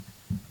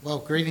Well,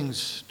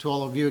 greetings to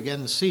all of you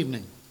again this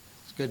evening.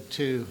 It's good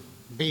to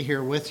be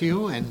here with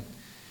you, and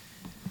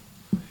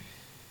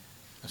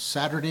a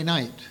Saturday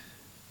night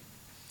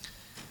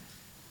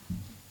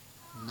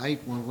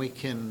when we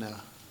can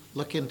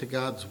look into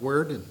God's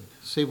Word and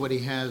see what He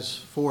has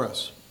for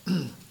us.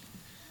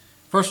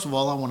 First of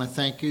all, I want to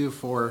thank you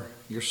for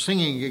your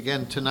singing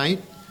again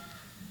tonight.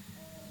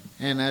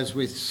 And as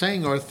we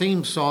sang our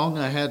theme song,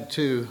 I had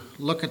to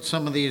look at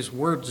some of these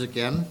words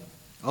again.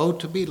 Oh,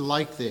 to be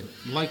like Him,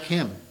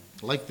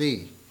 like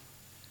Thee,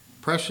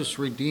 precious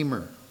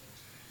Redeemer,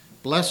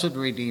 blessed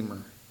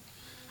Redeemer.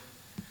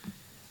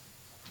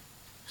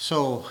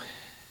 So,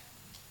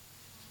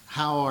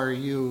 how are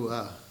you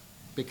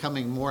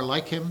becoming more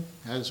like Him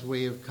as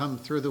we have come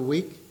through the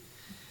week?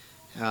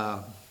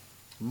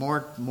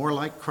 More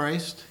like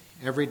Christ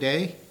every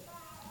day?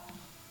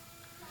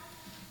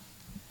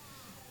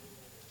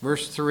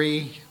 Verse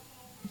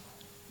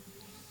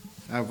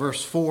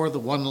 4, the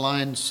one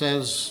line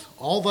says,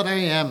 all that I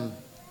am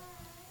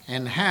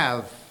and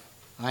have,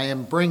 I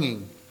am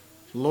bringing.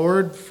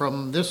 Lord,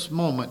 from this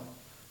moment,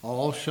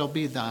 all shall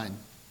be thine.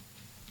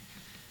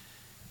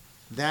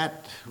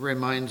 That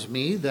reminds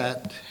me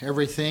that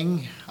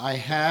everything I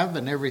have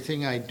and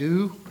everything I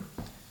do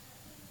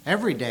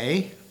every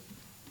day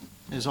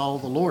is all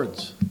the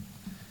Lord's.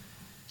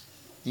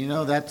 You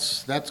know,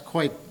 that's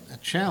quite a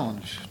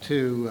challenge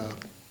to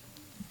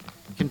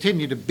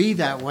continue to be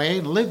that way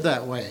and live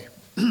that way.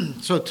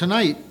 So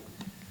tonight,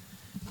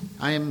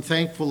 I am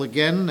thankful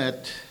again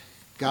that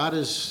God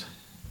is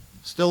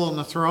still on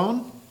the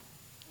throne.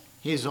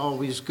 He's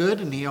always good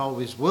and He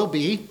always will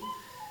be.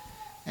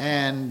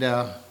 And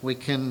we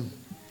can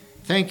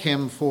thank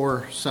Him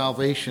for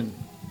salvation.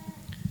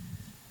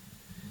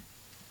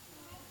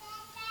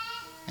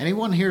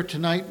 Anyone here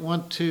tonight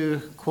want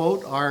to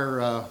quote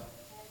our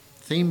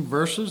theme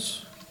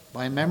verses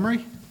by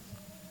memory?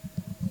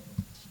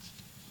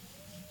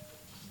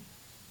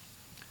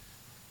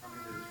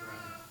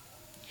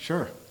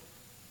 Sure.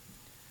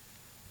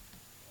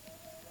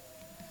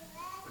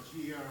 But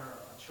ye are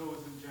a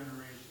chosen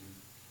generation,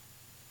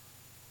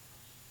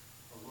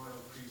 a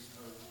royal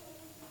priesthood,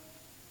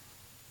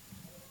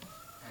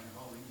 and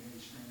holy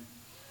nation,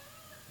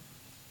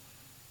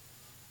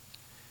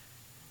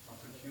 a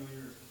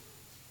peculiar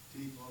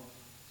people,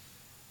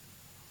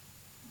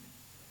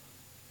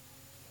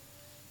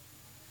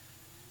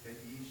 that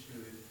ye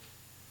should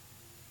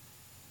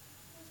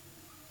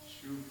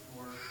shew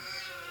forth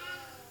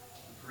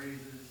the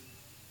praises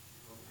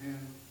of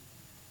Him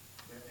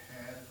that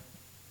had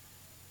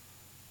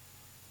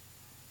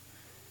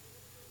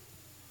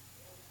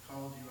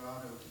called you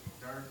out of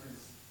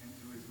darkness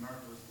into His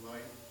marvelous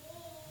light,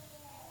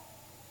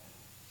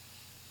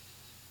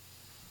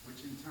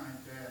 which in time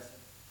past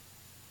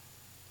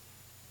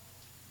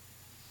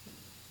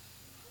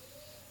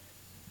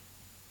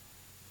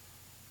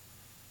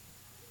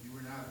you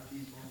were not a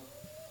people,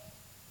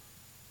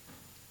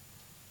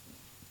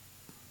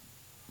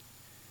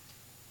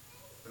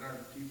 but are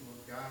the people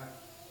of God,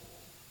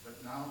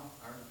 but now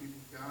are the people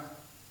of God,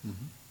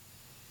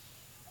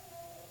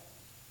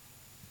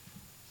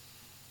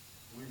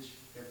 which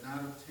have not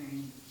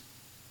obtained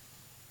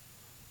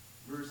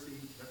mercy,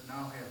 but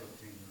now have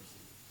obtained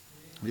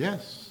mercy.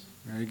 Yes,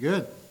 very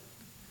good.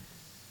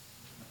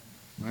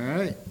 All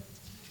right.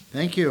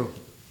 Thank you.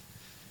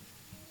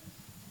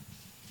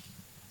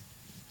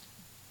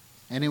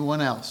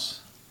 Anyone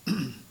else?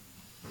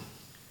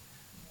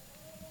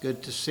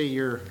 Good to see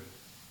your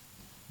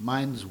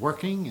minds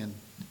working and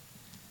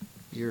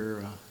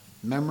your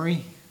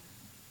memory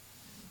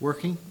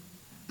working.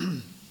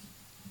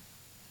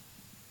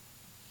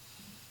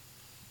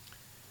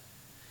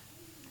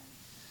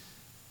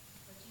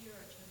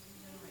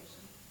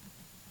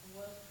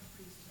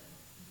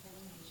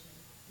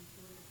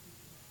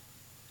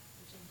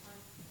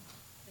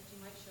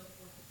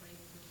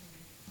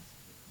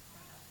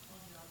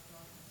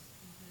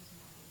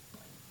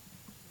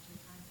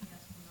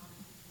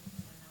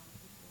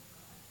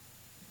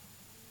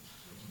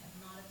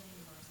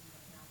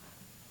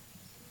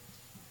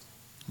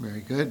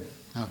 Very good.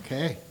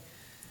 Okay.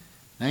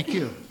 Thank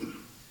you.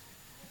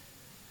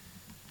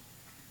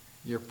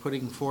 You're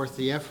putting forth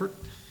the effort,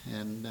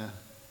 and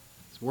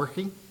it's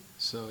working.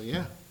 So,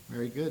 yeah,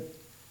 very good.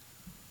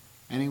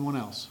 Anyone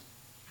else?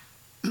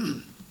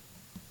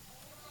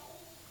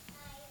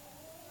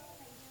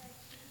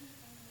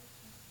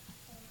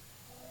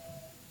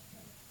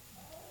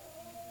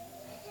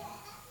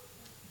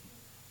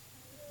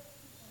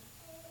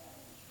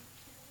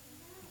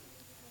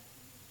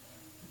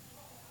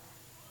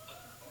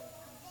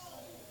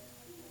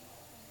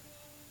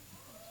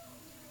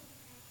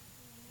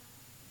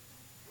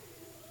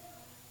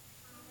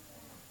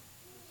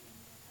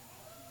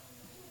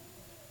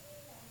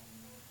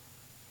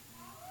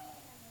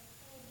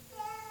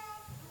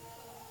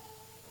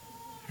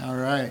 All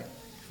right.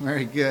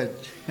 Very good.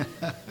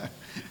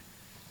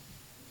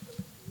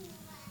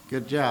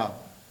 Good job.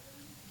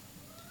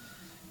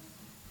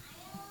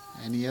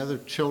 Any other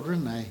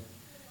children?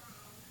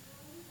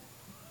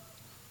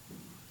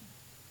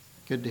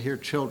 Good to hear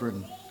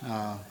children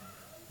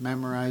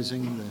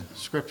memorizing the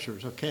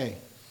scriptures. Okay,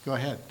 go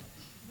ahead.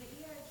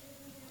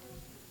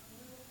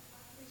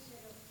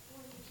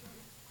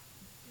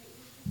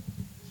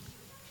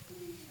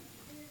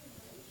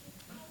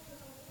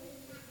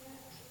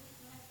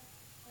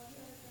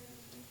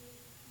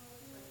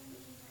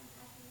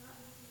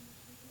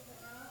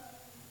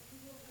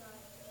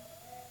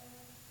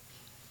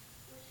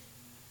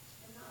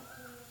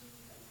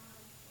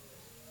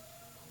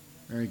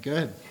 Very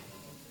good.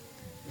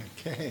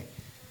 Okay,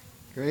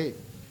 great.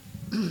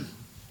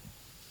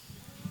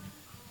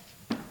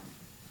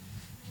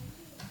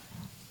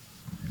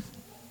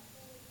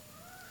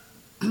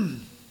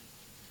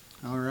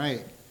 All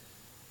right.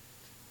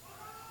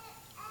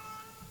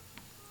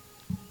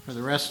 For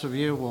the rest of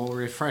you, we'll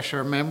refresh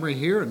our memory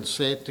here and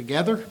say it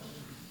together.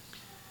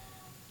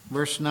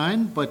 Verse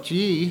 9, but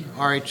ye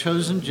are a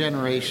chosen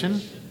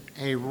generation,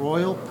 a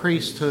royal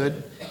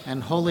priesthood,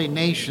 and holy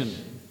nation,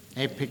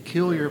 a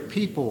peculiar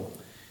people,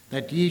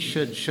 that ye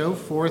should show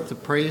forth the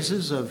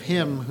praises of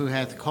him who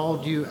hath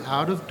called you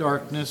out of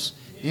darkness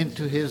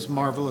into his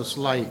marvelous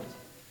light,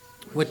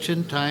 which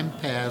in time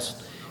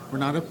past were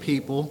not a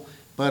people,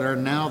 but are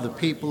now the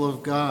people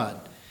of God,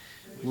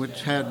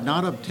 which had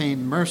not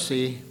obtained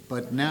mercy,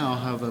 but now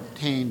have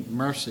obtained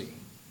mercy.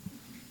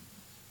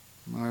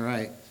 All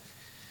right.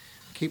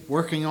 Keep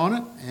working on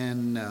it,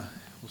 and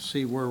we'll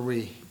see where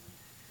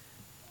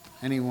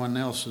anyone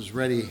else is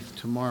ready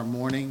tomorrow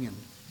morning and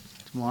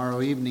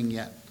tomorrow evening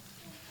yet.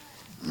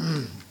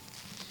 All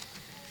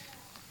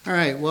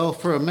right, well,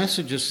 for a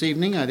message this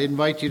evening, I'd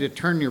invite you to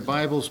turn your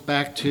Bibles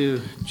back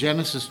to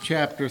Genesis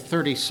chapter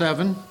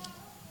 37.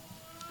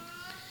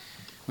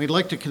 We'd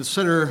like to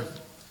consider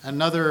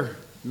another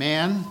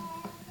man.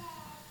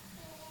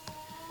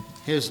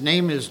 His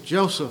name is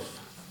Joseph.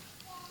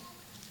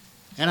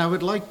 And I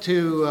would like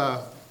to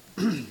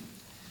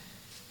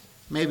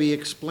maybe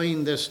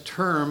explain this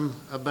term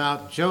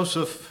about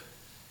Joseph,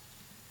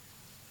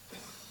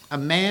 a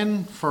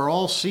man for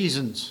all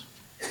seasons.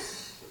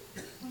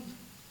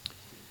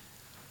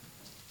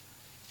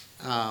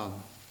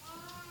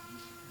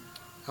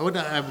 I would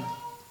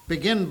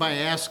begin by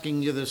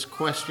asking you this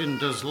question: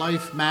 does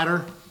life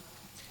matter?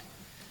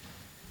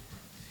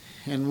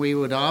 And we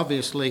would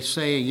obviously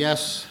say,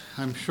 yes,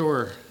 I'm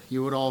sure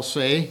you would all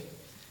say,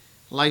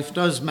 life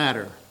does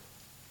matter.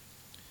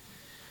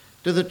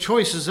 Do the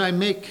choices I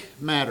make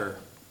matter?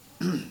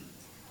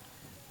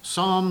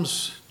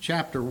 Psalms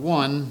chapter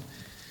 1,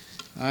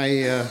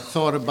 I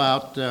thought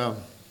about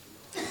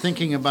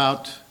thinking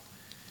about,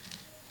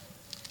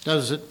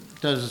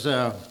 does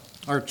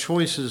our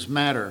choices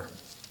matter?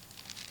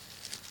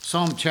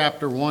 Psalm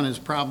chapter 1 is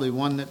probably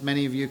one that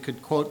many of you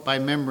could quote by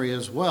memory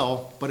as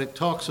well, but it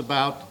talks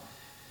about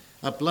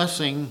a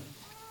blessing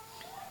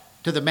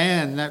to the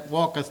man that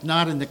walketh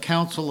not in the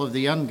counsel of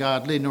the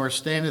ungodly, nor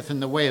standeth in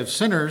the way of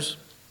sinners,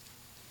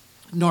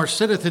 nor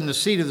sitteth in the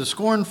seat of the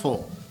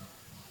scornful.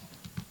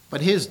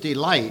 But his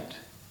delight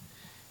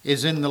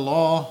is in the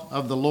law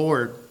of the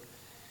Lord,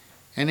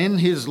 and in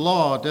his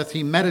law doth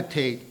he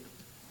meditate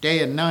day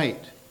and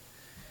night.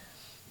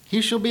 He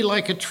shall be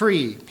like a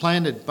tree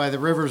planted by the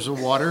rivers of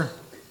water,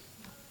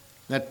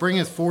 that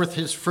bringeth forth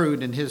his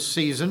fruit in his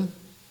season.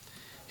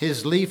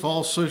 His leaf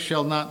also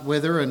shall not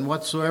wither, and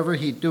whatsoever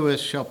he doeth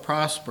shall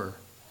prosper.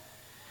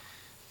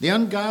 The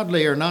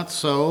ungodly are not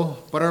so,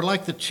 but are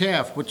like the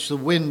chaff which the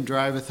wind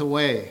driveth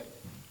away.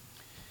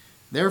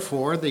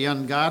 Therefore the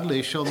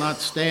ungodly shall not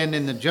stand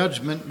in the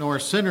judgment, nor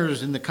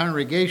sinners in the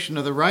congregation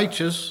of the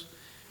righteous.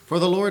 For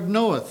the Lord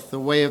knoweth the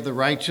way of the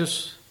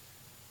righteous,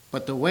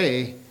 but the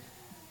way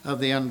of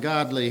the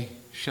ungodly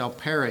shall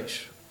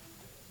perish.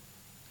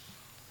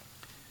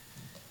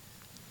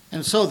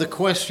 And so the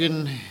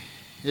question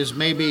is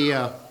maybe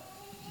an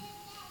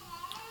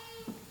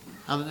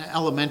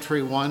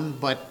elementary one,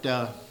 but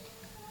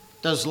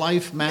does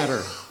life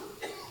matter?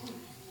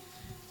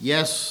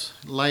 Yes,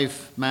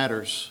 life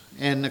matters.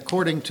 And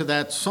according to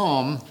that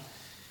psalm,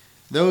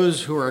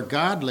 those who are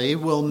godly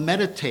will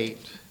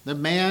meditate. The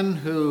man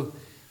who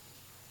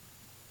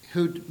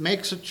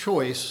makes a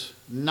choice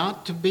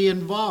not to be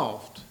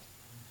involved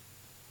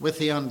with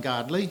the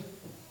ungodly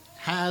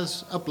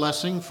has a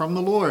blessing from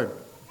the Lord.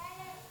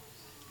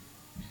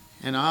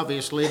 And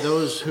obviously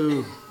those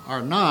who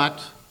are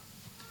not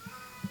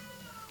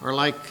are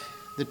like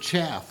the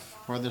chaff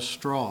or the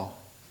straw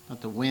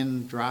that the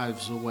wind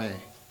drives away.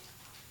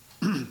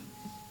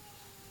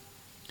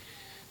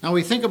 Now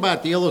we think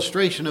about the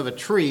illustration of a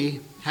tree,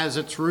 has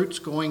its roots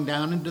going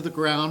down into the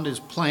ground, is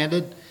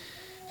planted,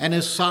 and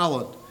is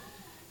solid,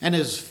 and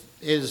is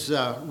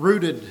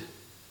rooted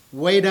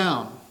way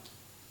down,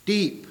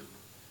 deep,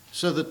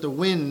 so that the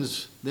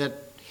winds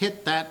that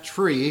hit that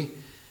tree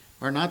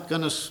are not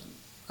going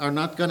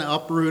to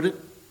uproot it,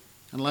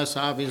 unless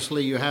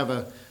obviously you have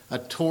a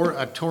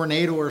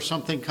tornado or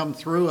something come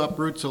through,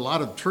 uproots a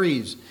lot of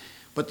trees.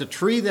 But the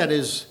tree that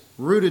is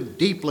rooted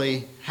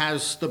deeply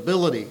has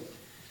stability.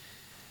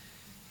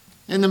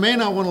 And the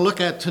man I want to look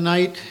at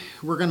tonight,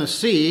 we're going to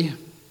see,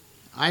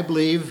 I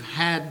believe,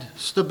 had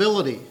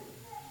stability.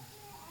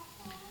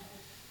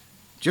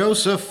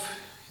 Joseph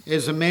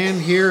is a man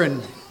here,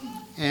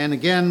 and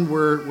again,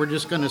 we're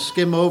just going to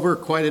skim over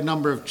quite a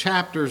number of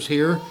chapters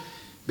here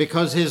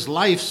because his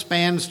life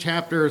spans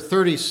chapter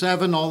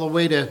 37 all the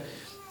way to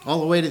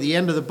the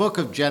end of the book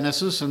of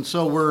Genesis, and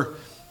so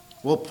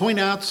we'll point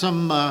out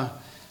some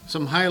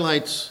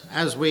highlights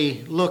as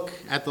we look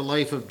at the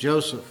life of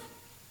Joseph.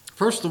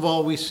 First of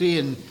all, we see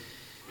in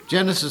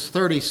Genesis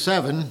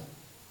 37,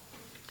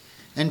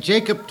 and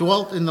Jacob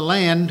dwelt in the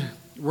land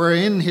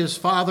wherein his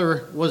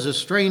father was a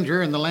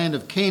stranger in the land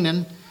of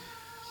Canaan.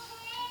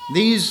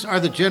 These are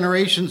the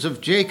generations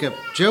of Jacob.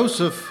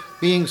 Joseph,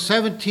 being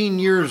 17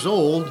 years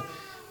old,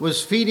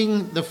 was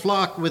feeding the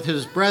flock with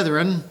his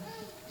brethren,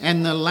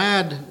 and the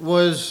lad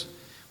was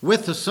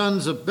with the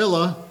sons of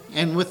Bilhah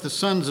and with the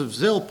sons of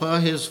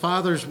Zilpah, his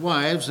father's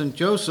wives, and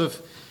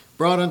Joseph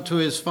brought unto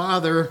his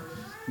father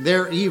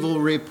their evil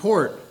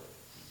report.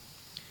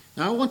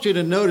 Now I want you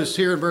to notice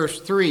here in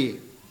verse 3,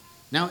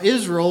 now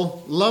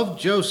Israel loved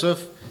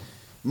Joseph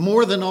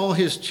more than all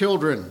his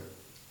children,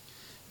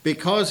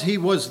 because he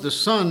was the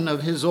son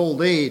of his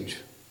old age,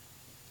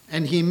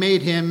 and he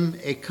made him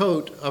a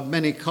coat of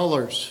many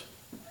colors.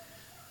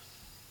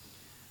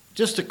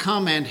 Just to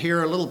comment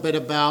here a little bit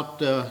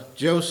about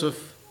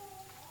Joseph's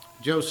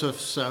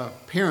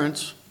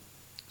parents,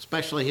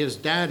 especially his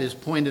dad is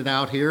pointed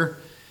out here,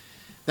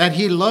 that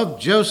he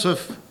loved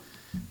Joseph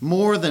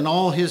more than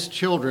all his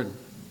children.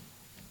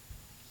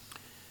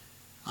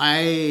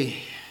 I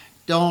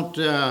don't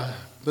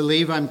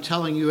believe I'm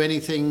telling you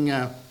anything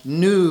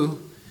new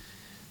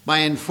by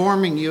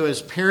informing you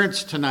as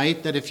parents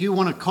tonight that if you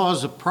want to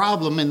cause a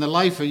problem in the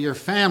life of your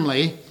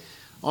family,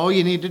 all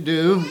you need to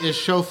do is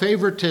show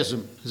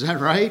favoritism. Is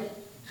that right?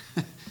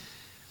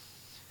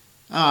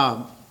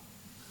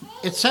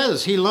 It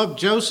says he loved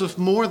Joseph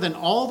more than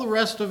all the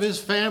rest of his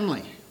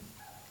family,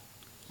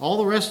 all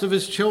the rest of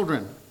his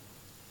children.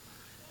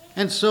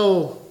 And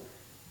so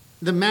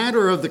the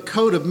matter of the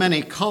coat of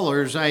many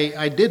colors,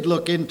 I did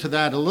look into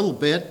that a little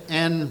bit,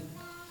 and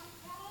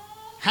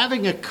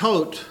having a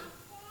coat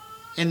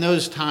in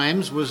those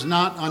times was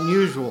not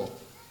unusual.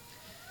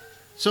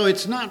 So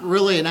it's not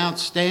really an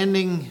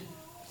outstanding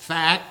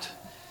fact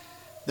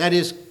that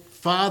his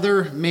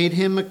father made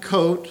him a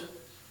coat,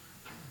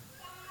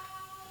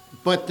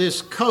 but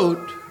this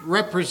coat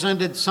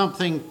represented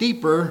something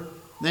deeper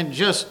than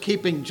just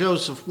keeping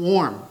Joseph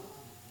warm,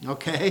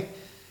 okay?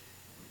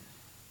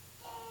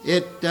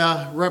 It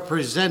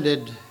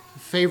represented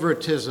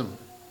favoritism.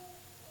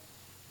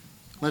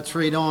 Let's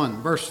read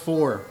on, verse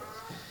 4.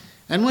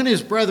 And when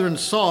his brethren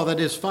saw that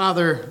his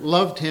father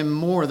loved him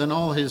more than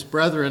all his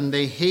brethren,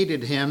 they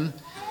hated him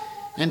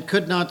and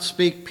could not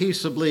speak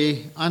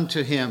peaceably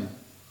unto him.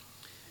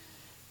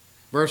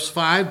 Verse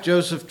 5,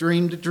 Joseph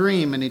dreamed a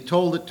dream, and he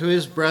told it to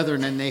his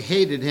brethren, and they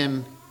hated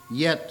him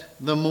yet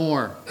the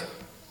more.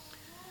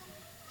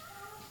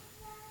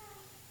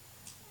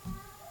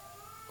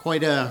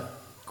 Quite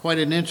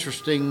an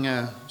interesting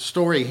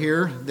story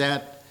here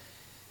that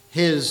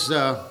his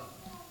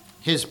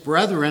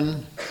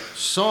brethren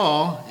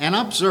saw and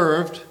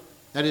observed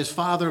that his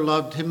father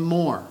loved him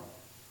more.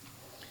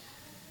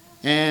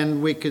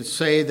 And we could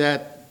say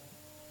that,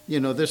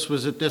 this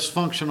was a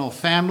dysfunctional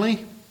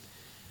family.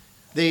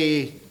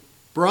 The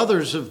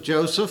brothers of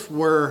Joseph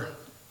were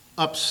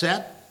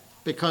upset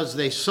because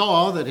they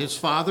saw that his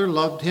father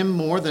loved him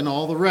more than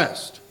all the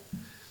rest.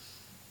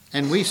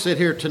 And we sit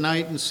here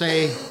tonight and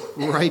say,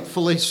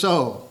 rightfully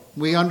so.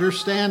 We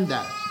understand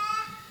that.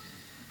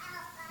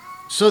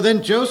 So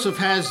then Joseph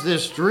has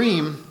this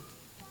dream,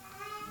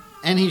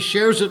 and he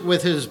shares it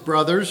with his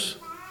brothers,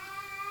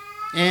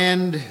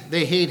 and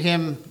they hate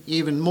him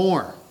even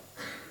more.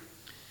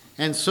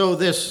 And so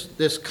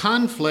this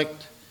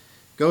conflict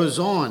goes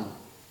on.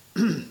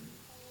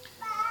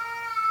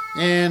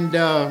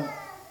 And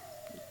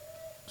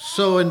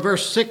so in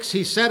verse 6,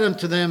 he said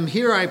unto them,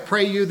 Hear, I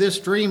pray you, this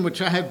dream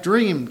which I have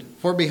dreamed.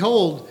 For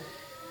behold,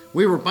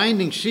 we were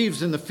binding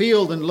sheaves in the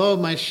field, and lo,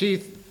 my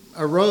sheaf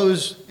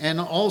arose and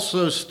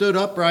also stood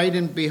upright,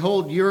 and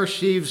behold, your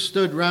sheaves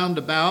stood round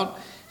about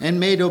and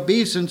made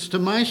obeisance to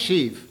my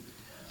sheaf.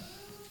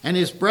 And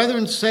his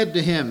brethren said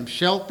to him,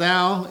 Shalt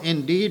thou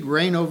indeed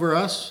reign over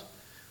us?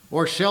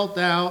 Or shalt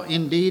thou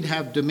indeed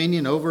have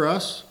dominion over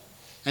us?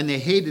 And they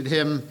hated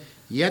him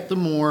yet the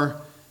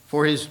more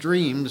for his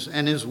dreams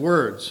and his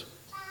words.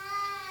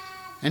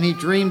 And he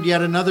dreamed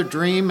yet another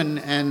dream,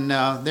 and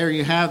there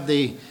you have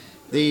the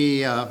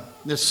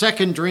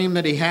second dream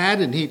that he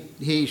had, and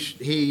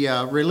he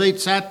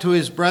relates that to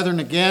his brethren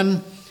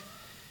again,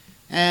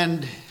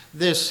 and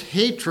this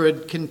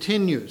hatred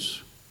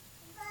continues.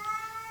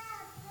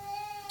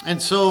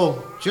 And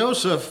so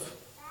Joseph,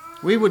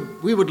 we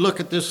would look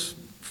at this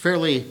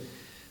fairly,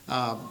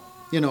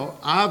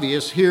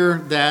 obvious here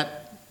that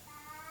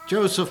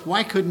Joseph,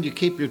 why couldn't you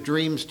keep your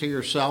dreams to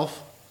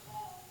yourself?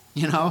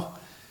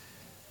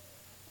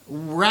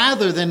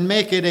 Rather than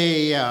make it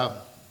a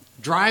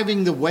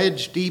driving the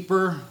wedge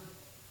deeper,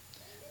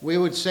 we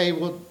would say,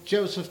 well,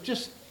 Joseph,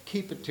 just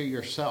keep it to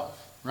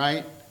yourself,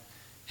 right?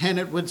 And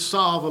it would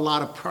solve a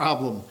lot of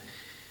problem.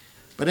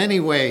 But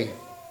anyway,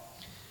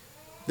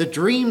 The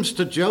dreams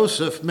to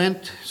Joseph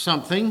meant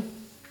something.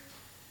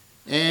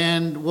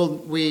 And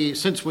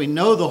since we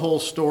know the whole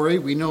story,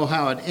 we know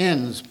how it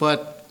ends.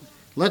 But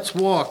let's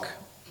walk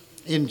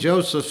in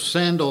Joseph's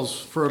sandals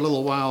for a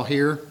little while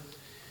here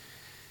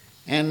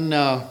and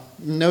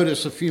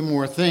notice a few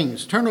more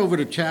things. Turn over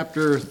to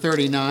chapter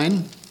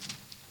 39.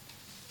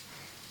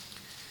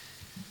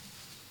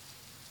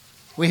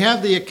 We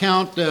have the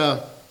account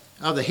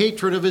of the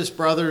hatred of his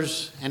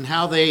brothers and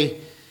how they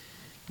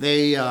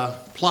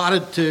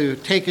plotted to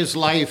take his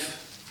life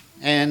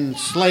and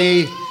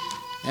slay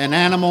an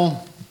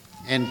animal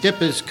and dip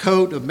his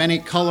coat of many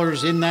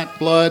colors in that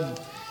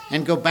blood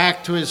and go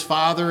back to his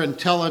father and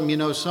tell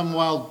him, some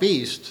wild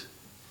beast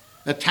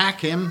attack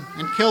him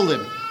and kill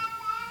him.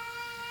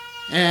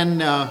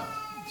 And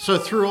so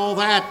through all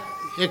that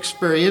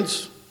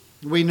experience,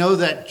 we know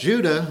that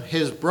Judah,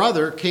 his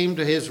brother, came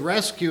to his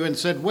rescue and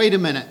said, wait a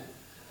minute,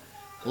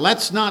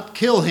 let's not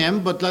kill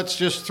him, but let's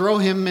just throw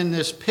him in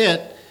this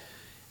pit.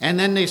 And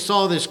then they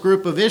saw this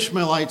group of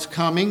Ishmaelites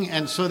coming,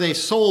 and so they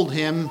sold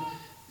him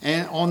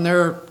on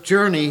their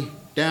journey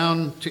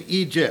down to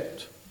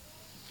Egypt.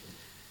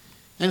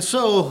 And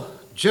so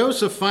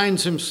Joseph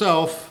finds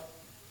himself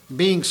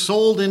being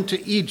sold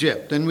into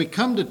Egypt. And we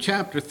come to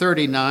chapter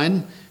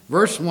 39,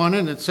 verse 1,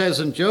 and it says,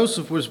 and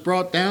Joseph was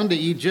brought down to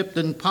Egypt,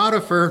 and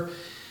Potiphar,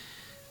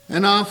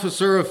 an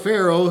officer of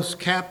Pharaoh's,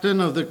 captain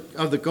of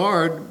the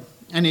guard,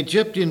 an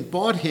Egyptian,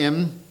 bought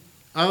him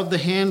of the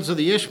hands of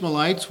the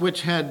Ishmaelites,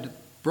 which had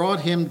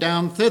brought him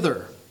down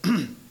thither.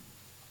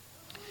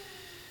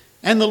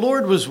 And the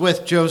Lord was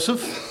with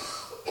Joseph.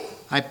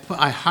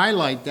 I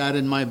highlight that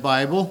in my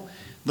Bible.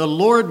 The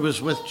Lord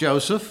was with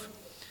Joseph,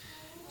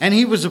 and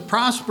he was a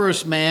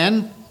prosperous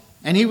man,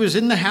 and he was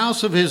in the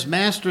house of his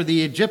master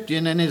the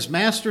Egyptian, and his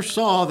master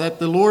saw that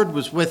the Lord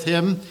was with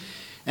him,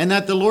 and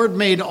that the Lord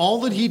made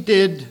all that he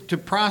did to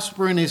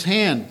prosper in his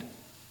hand.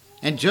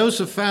 And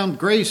Joseph found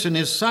grace in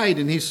his sight,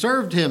 and he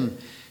served him,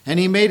 and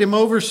he made him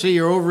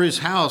overseer over his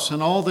house,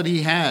 and all that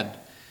he had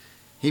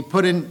he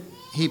put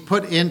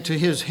into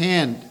his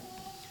hand.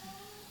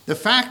 The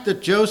fact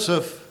that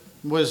Joseph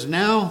was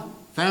now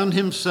found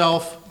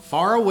himself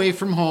far away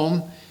from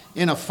home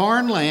in a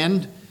foreign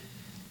land,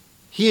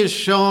 he is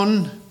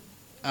shown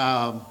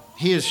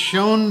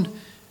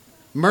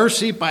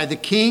mercy by the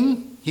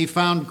king. He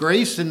found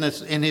grace in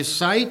his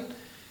sight,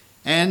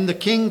 and the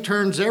king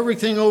turns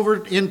everything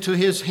over into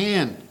his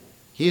hand.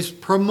 He's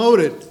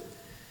promoted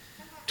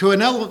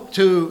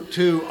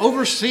to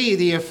oversee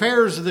the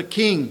affairs of the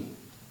king.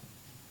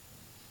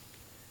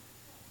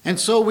 And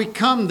so we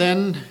come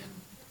then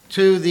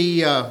to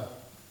the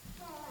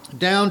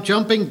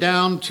jumping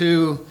down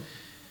to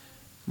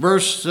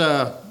verse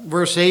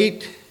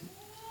 8.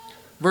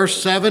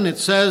 Verse 7, it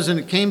says, and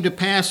it came to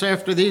pass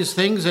after these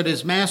things that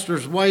his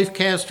master's wife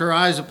cast her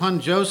eyes upon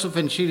Joseph,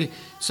 and she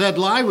said,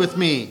 lie with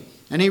me.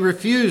 And he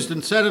refused,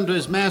 and said unto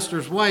his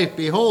master's wife,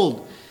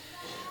 behold,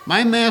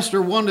 my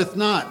master wanteth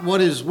not what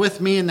is with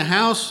me in the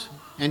house,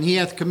 and he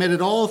hath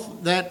committed all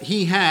that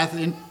he hath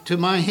into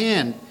my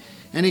hand.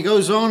 And he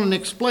goes on and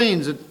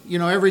explains that,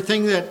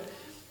 everything that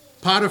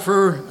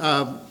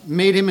Potiphar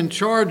made him in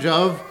charge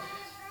of,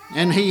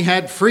 and he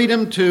had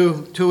freedom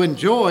to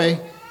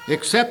enjoy,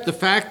 except the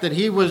fact that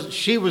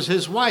she was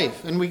his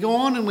wife. And we go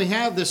on and we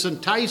have this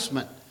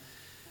enticement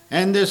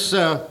and this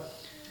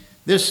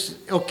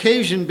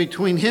occasion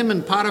between him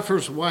and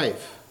Potiphar's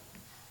wife.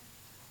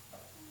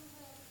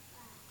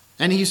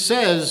 And he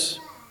says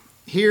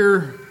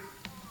here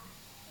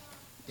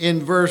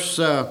in verse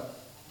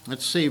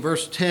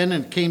 10,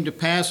 and it came to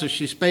pass as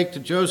she spake to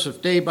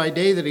Joseph day by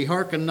day that he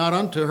hearkened not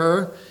unto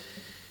her.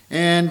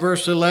 And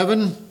verse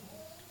 11,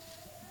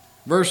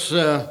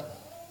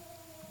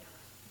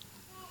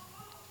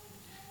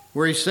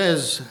 where he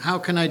says, how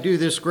can I do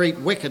this great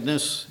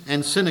wickedness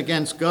and sin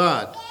against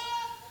God?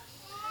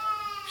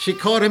 She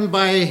caught him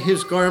by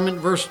his garment,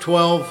 verse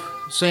 12,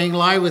 saying,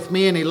 lie with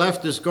me. And he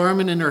left his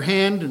garment in her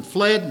hand and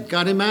fled and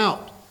got him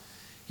out.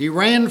 He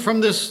ran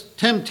from this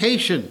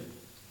temptation.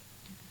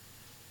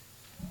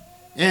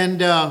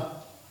 And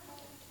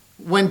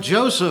when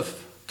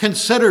Joseph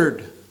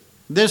considered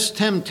this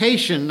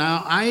temptation,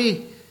 now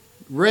I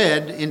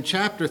read in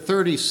chapter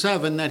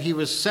 37 that he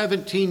was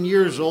 17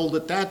 years old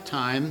at that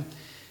time,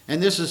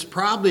 and this is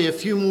probably a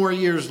few more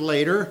years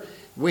later.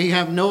 We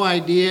have no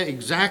idea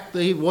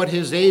exactly what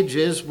his age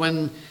is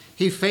when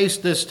he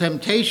faced this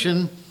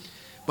temptation,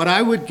 but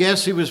I would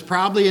guess he was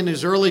probably in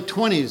his early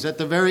 20s at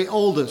the very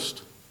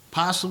oldest,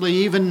 possibly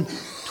even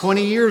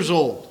 20 years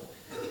old.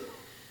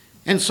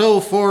 And so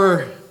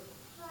for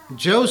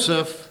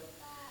Joseph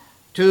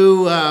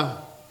to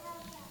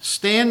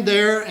stand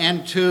there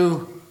and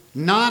to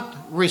not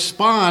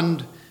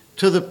respond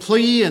to the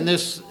plea and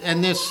this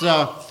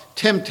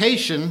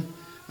temptation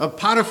of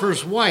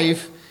Potiphar's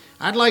wife,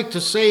 I'd like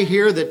to say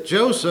here that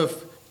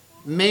Joseph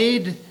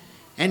made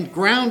and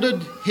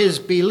grounded his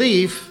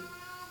belief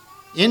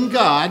in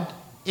God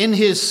in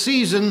his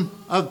season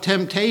of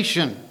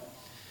temptation.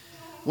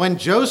 When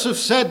Joseph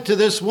said to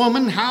this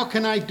woman, how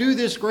can I do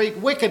this great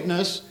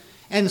wickedness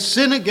and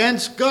sin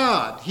against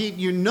God.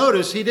 You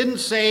notice he didn't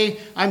say,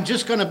 I'm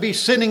just going to be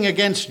sinning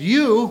against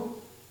you,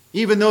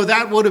 even though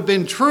that would have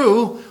been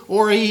true.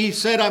 Or he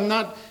said, I'm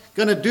not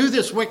going to do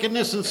this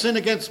wickedness and sin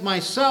against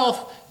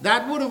myself.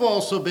 That would have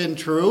also been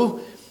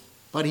true.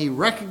 But he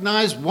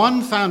recognized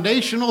one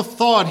foundational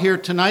thought here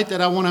tonight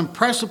that I want to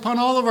impress upon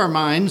all of our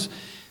minds,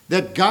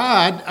 that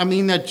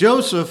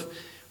Joseph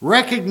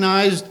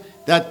recognized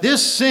that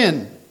this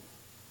sin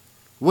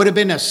would have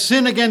been a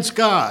sin against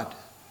God,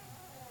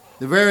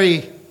 the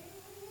very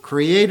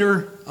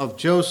creator of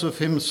Joseph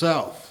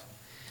himself.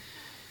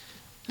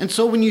 And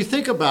so when you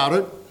think about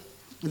it,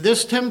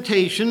 this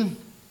temptation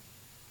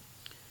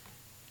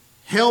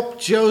helped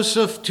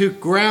Joseph to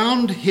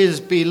ground his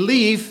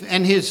belief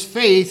and his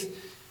faith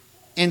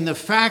in the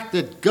fact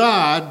that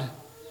God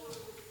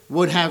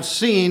would have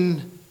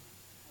seen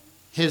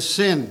his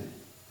sin.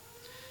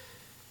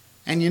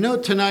 And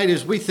tonight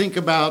as we think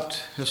about,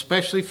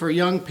 especially for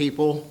young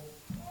people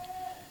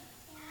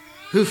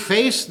who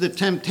face the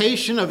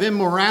temptation of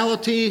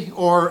immorality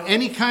or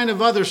any kind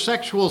of other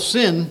sexual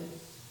sin,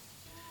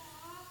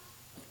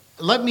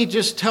 let me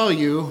just tell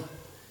you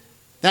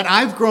that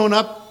I've grown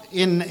up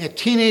in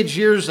teenage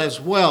years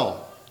as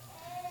well.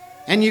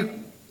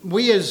 And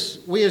we as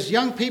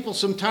young people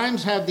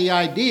sometimes have the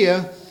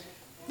idea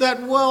that,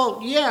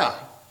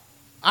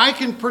 I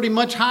can pretty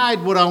much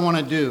hide what I want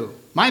to do.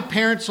 My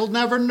parents will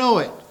never know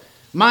it.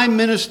 My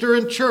minister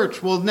in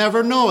church will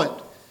never know it.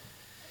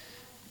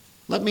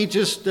 Let me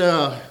just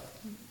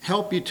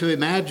help you to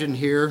imagine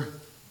here.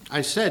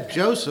 I said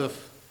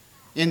Joseph,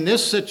 in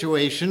this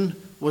situation,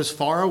 was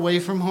far away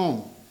from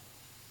home.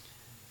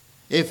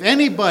 If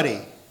anybody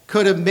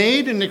could have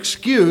made an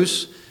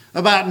excuse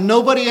about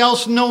nobody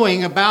else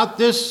knowing about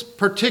this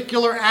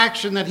particular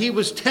action that he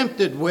was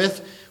tempted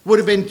with, would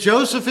have been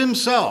Joseph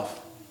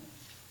himself.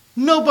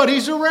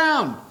 Nobody's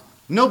around.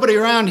 Nobody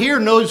around here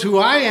knows who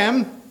I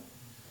am,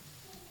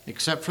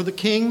 except for the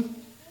king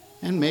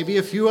and maybe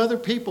a few other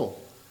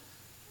people.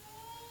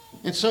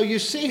 And so you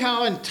see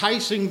how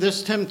enticing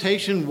this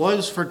temptation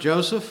was for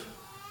Joseph?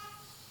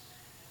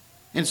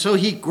 And so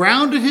he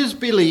grounded his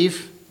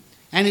belief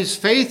and his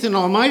faith in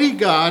Almighty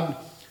God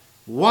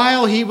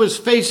while he was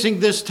facing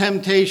this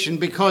temptation,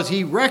 because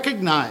he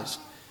recognized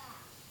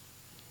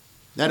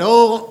that,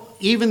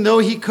 even though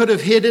he could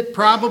have hid it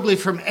probably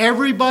from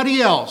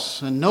everybody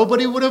else and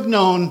nobody would have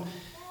known,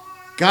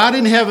 God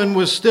in heaven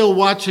was still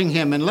watching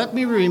him. And let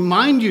me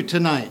remind you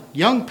tonight,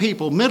 young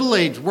people,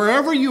 middle-aged,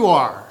 wherever you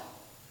are,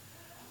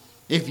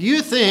 if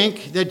you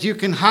think that you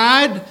can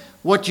hide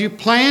what you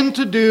plan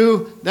to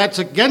do that's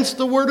against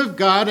the Word of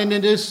God and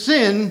it is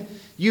sin,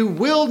 you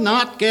will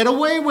not get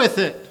away with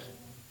it.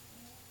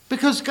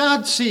 Because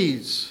God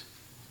sees.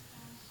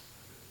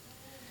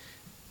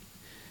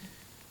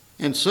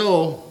 And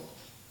so,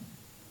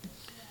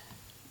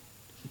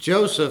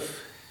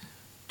 Joseph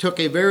took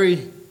a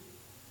very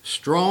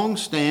strong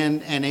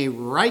stand and a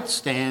right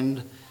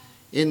stand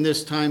in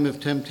this time of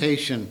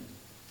temptation.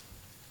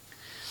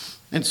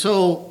 And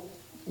so,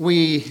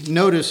 we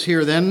notice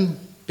here then,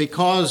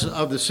 because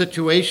of the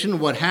situation,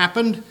 what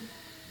happened,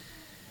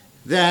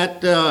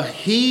 that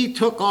he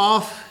took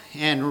off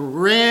and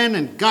ran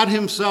and got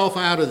himself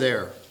out of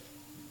there.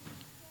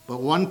 But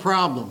one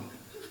problem.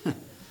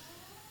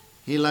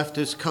 He left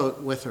his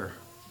coat with her.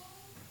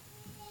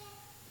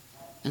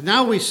 And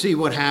now we see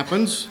what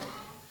happens.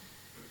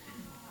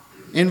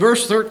 In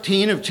verse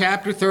 13 of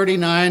chapter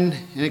 39,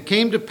 and it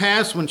came to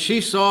pass when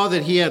she saw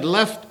that he had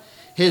left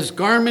his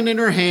garment in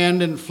her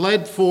hand and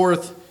fled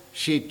forth,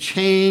 she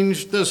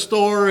changed the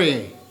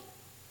story.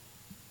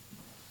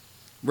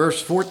 Verse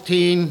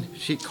 14,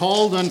 she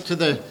called unto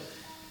the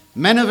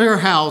men of her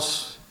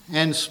house,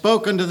 and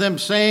spoke unto them,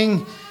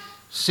 saying,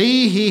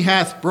 See, he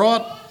hath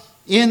brought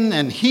in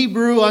an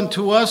Hebrew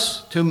unto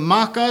us to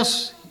mock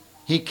us.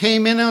 He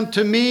came in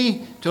unto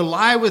me to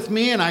lie with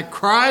me, and I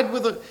cried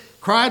with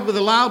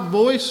a loud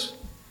voice.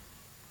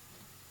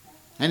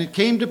 And it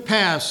came to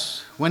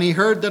pass, when he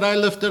heard that I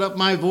lifted up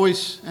my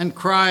voice and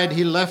cried,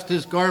 he left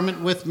his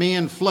garment with me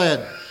and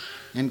fled,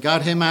 and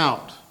got him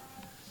out.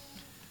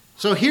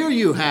 So here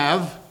you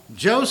have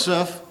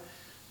Joseph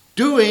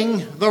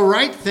doing the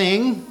right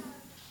thing.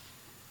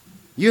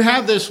 You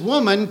have this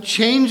woman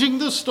changing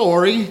the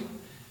story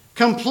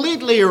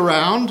completely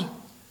around,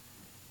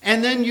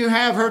 and then you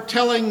have her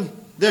telling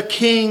the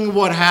king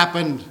what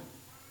happened.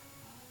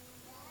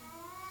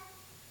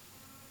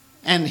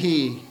 And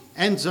he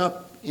ends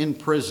up in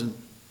prison.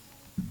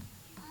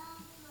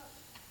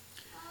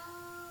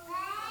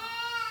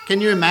 Can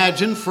you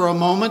imagine for a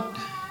moment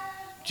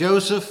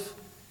Joseph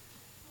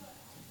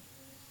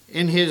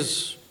in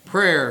his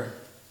prayer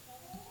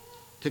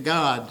to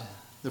God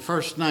the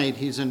first night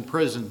he's in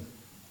prison,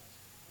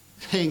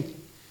 saying,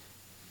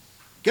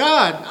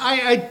 God,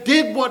 I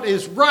did what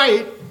is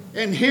right,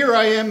 and here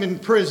I am in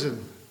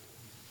prison.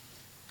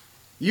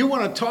 You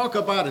want to talk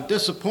about a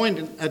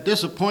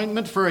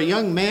disappointment for a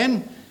young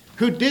man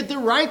who did the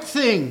right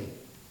thing,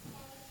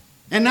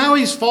 and now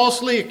he's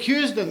falsely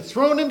accused and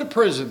thrown into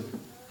prison.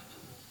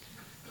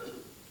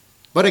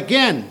 But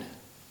again,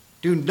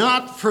 Do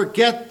not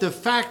forget the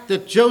fact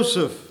that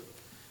Joseph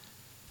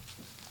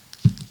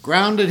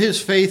grounded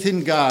his faith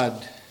in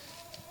God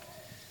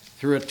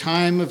through a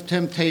time of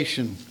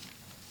temptation.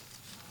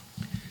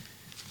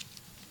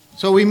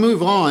 So we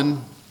move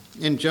on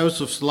in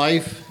Joseph's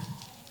life.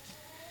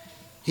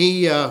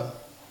 He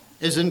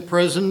is in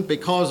prison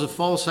because of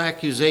false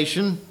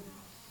accusation.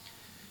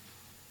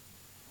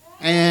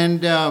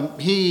 And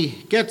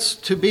he gets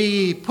to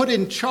be put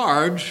in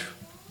charge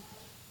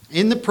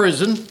in the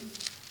prison.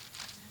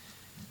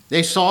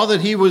 They saw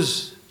that he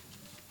was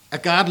a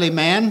godly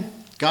man.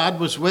 God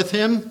was with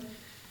him.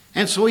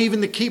 And so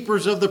even the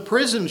keepers of the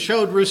prison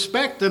showed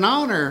respect and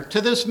honor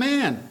to this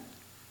man.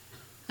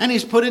 And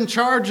he's put in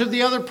charge of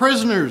the other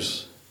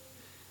prisoners.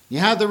 You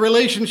have the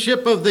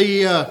relationship of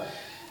the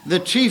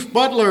chief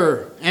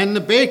butler and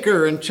the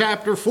baker in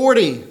chapter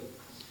 40.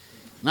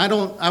 And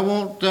I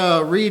won't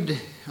read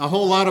a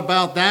whole lot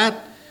about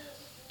that.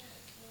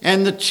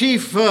 And the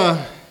chief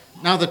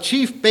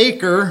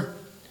baker,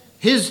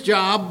 his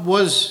job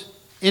was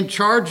in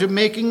charge of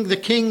making the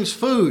king's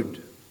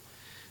food.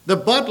 The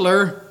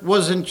butler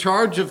was in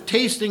charge of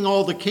tasting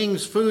all the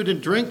king's food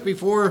and drink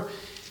before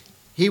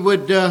he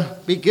would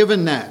be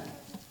given that.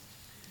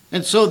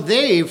 And so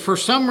they, for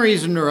some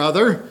reason or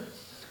other,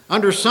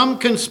 under some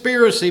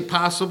conspiracy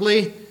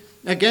possibly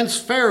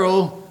against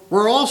Pharaoh,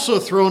 were also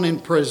thrown in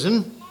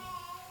prison.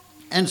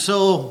 And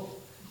so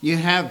you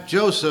have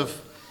Joseph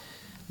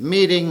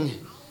meeting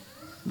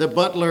the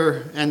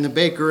butler and the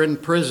baker in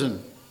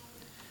prison.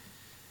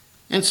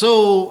 And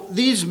so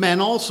these men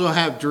also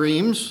have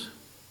dreams.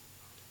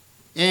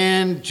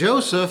 And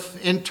Joseph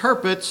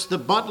interprets the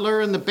butler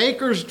and the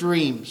baker's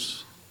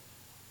dreams.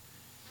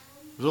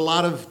 There's a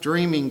lot of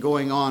dreaming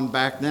going on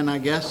back then, I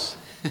guess.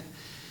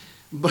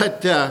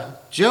 But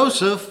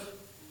Joseph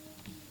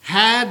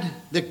had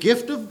the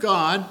gift of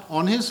God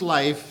on his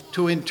life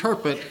to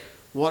interpret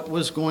what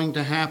was going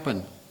to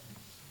happen.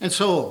 And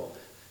so,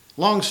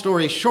 long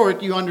story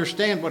short, you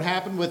understand what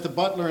happened with the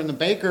butler and the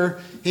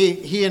baker.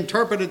 He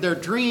interpreted their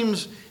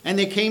dreams, and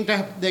they came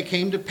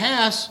to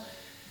pass.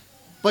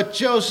 But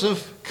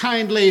Joseph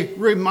kindly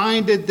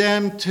reminded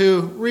them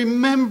to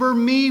remember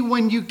me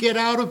when you get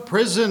out of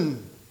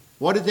prison.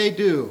 What did they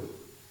do?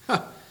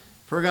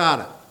 Forgot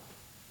it.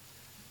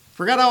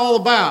 Forgot all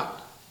about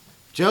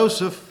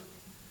Joseph.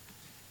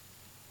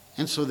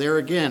 And so there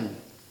again,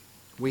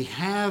 we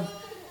have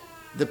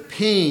the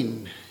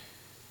pain.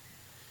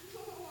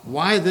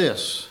 Why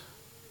this?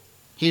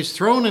 He's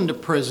thrown into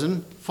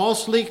prison,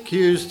 falsely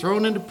accused,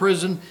 thrown into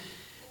prison,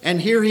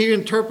 and here he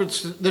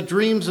interprets the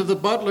dreams of the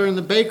butler and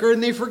the baker,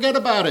 and they forget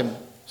about him.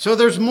 So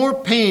there's more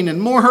pain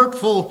and more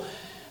hurtful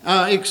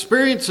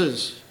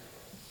experiences.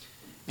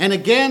 And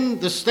again,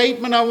 the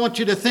statement I want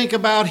you to think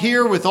about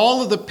here with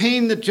all of the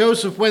pain that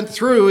Joseph went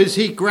through is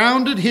he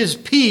grounded his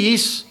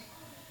peace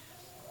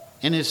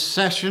in his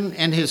session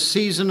and his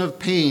season of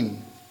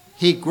pain.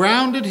 He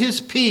grounded his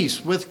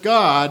peace with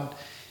God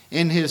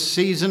in his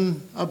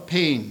season of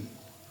pain.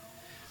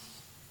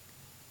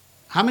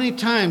 How many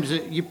times,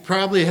 you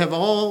probably have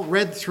all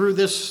read through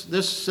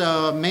this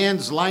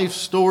man's life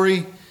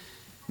story,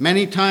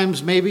 many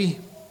times maybe.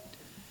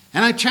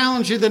 And I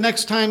challenge you the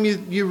next time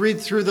you read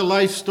through the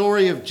life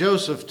story of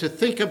Joseph to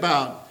think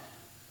about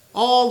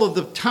all of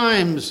the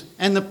times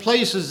and the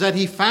places that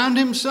he found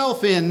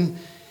himself in,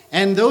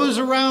 and those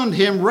around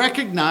him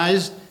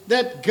recognized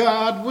that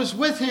God was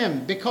with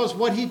him because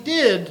what he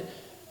did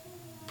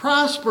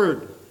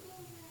prospered.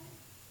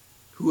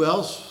 Who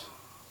else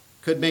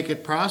could make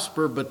it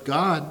prosper but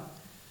God?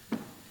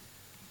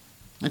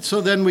 And so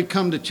then we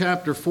come to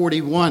chapter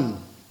 41.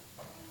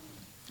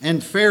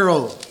 And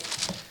Pharaoh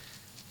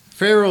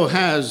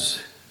has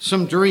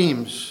some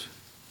dreams.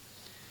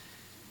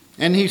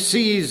 And he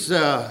sees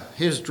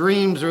his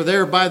dreams are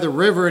there by the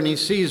river, and he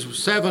sees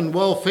 7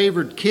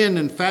 well-favored kin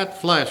and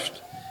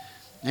fat-fleshed.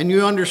 And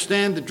you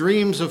understand the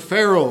dreams of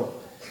Pharaoh.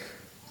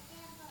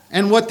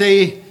 And what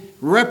they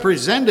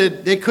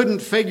represented, they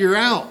couldn't figure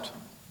out.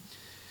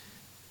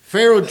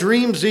 Pharaoh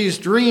dreams these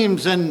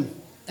dreams, and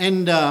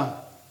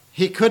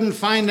he couldn't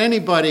find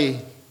anybody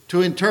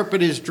to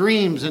interpret his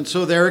dreams. And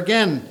so there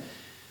again,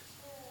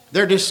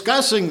 they're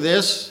discussing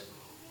this,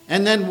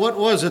 and then what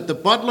was it? The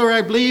butler,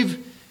 I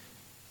believe,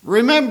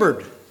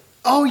 remembered.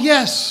 Oh,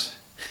 yes.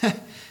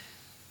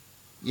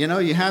 You know,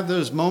 you have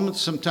those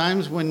moments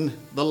sometimes when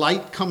the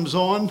light comes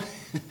on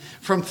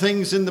from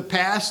things in the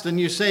past, and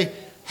you say,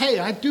 hey,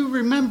 I do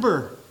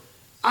remember.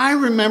 I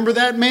remember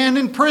that man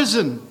in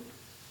prison.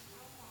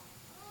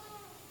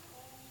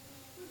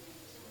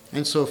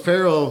 And so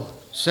Pharaoh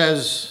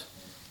says,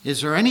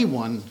 is there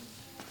anyone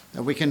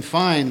that we can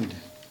find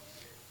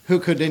who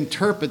could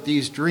interpret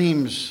these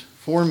dreams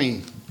for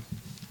me?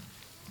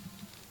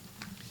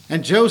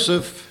 And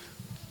Joseph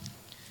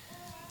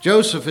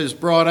is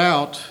brought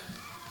out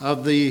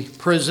of the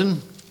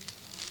prison.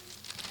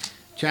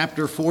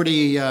 Chapter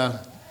 41.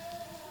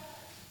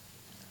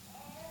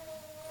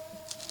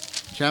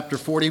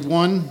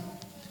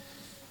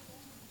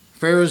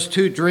 Pharaoh's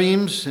 2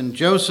 dreams, and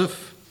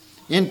Joseph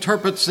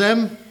interprets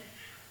them.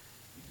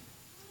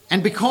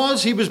 And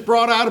because he was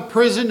brought out of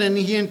prison and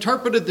he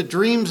interpreted the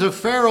dreams of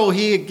Pharaoh,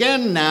 he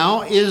again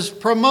now is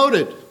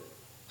promoted.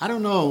 I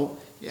don't know.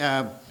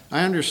 I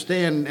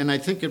understand, and I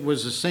think it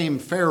was the same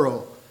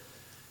Pharaoh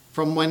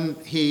from when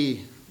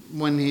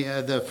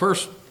the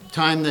first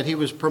time that he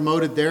was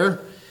promoted there.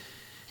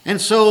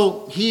 And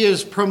so he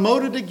is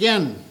promoted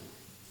again.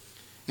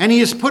 And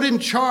he is put in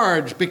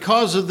charge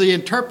because of the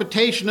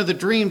interpretation of the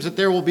dreams that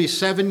there will be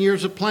 7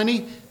 years of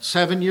plenty,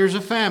 7 years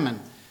of famine.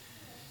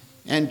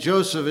 And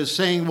Joseph is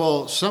saying,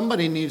 well,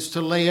 somebody needs to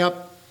lay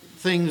up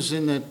things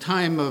in the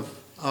time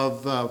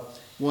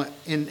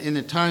in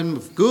the time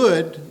of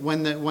good,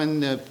 when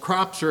the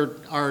crops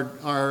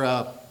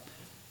are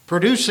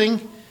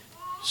producing,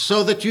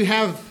 so that you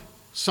have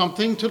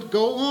something to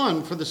go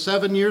on for the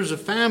 7 years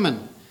of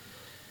famine.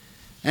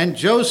 And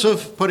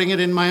Joseph, putting it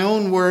in my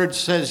own words,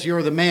 says,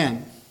 you're the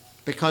man,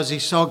 because he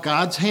saw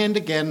God's hand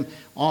again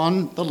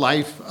on the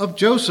life of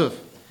Joseph.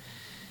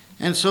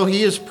 And so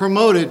he is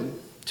promoted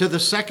to the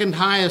second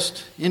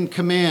highest in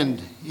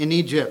command in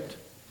Egypt.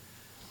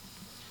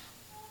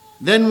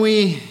 Then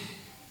we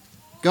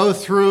go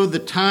through the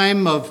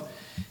time of,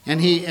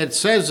 and it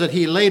says that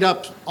he laid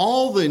up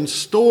all in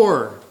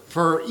store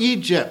for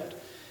Egypt.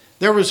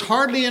 There was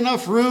hardly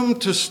enough room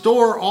to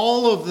store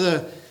all of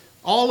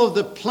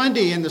the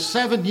plenty in the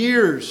 7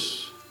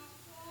 years.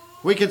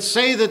 We could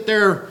say that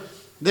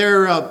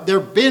their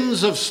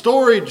bins of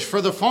storage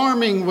for the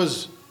farming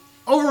was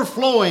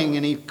overflowing,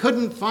 and he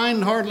couldn't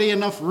find hardly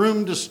enough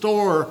room to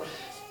store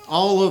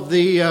all of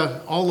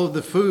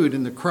the food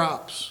and the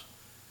crops.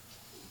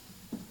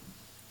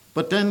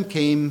 But then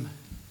came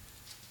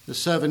the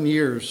 7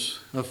 years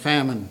of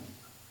famine.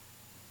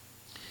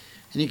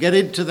 And you get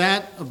into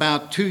that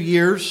about 2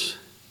 years,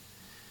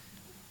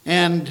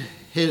 and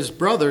his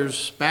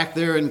brothers back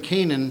there in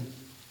Canaan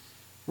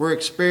were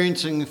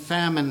experiencing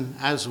famine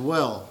as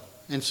well.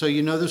 And so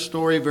you know the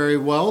story very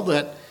well,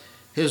 that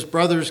his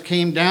brothers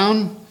came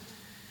down.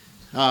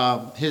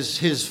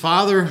 His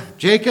father,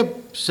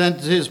 Jacob, sent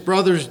his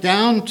brothers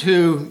down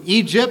to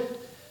Egypt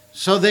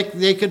so that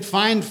they could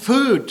find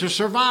food to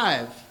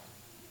survive.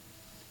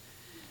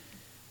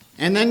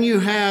 And then you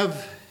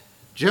have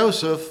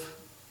Joseph.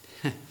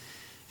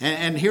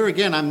 And here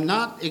again, I'm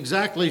not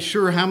exactly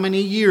sure how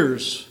many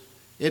years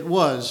it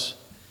was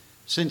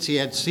since he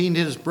had seen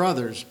his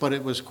brothers, but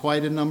it was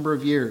quite a number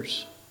of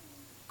years,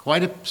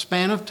 quite a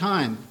span of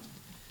time.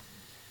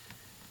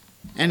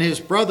 And his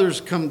brothers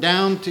come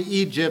down to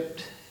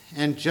Egypt,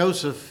 and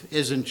Joseph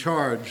is in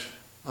charge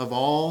of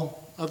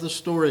all of the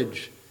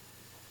storage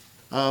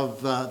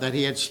that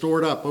he had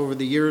stored up over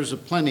the years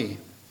of plenty.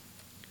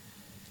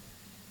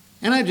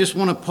 And I just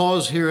want to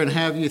pause here and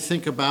have you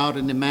think about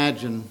and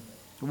imagine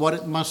what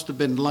it must have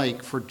been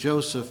like for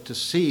Joseph to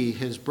see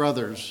his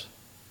brothers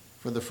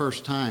for the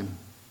first time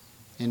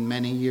in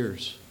many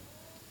years.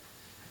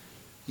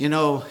 You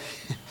know,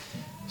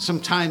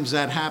 sometimes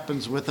that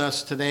happens with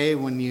us today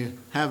when you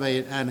have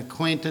an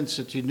acquaintance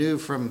that you knew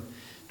from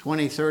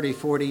 20, 30,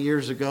 40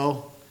 years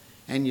ago,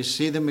 and you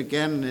see them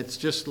again, and it's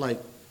just like,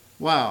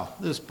 wow,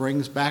 this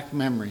brings back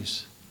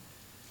memories.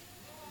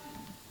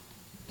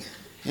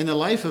 In the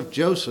life of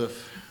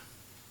Joseph,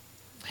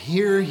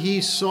 here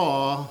he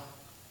saw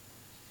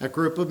a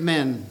group of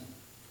men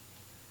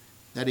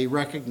that he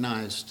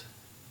recognized,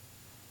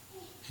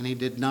 and he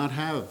did not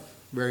have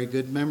very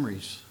good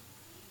memories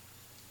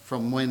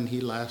from when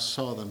he last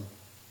saw them.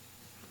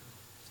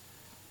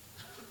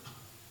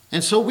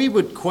 And so we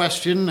would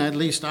question, at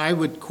least I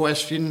would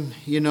question,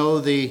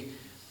 the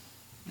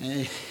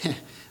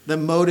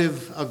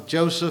motive of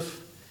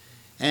Joseph,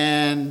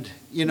 and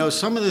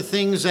some of the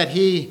things that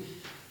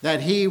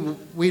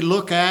we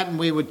look at and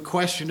we would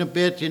question a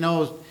bit,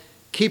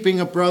 keeping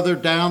a brother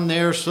down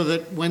there so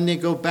that when they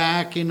go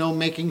back,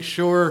 making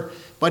sure.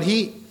 But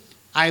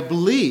I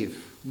believe,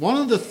 one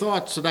of the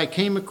thoughts that I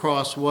came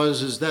across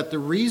is that the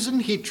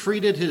reason he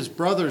treated his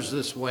brothers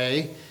this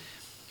way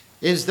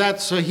is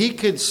that so he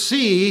could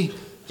see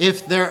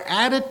if their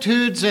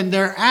attitudes and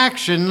their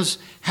actions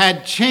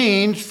had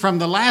changed from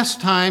the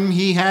last time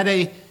he had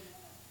an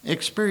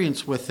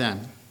experience with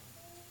them.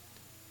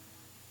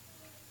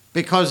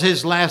 Because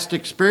his last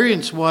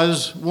experience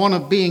was one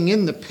of being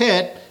in the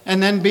pit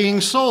and then being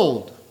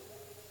sold.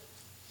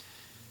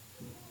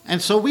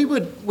 And so we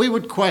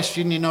would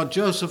question,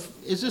 Joseph,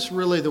 is this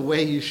really the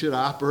way you should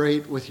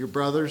operate with your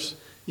brothers?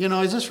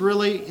 Is this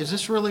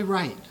really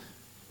right?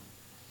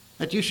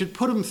 That you should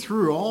put them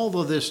through all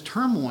of this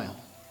turmoil.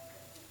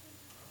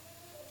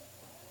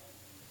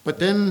 But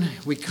then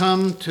we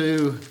come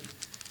to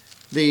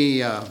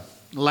the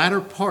latter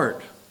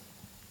part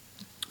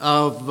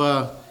of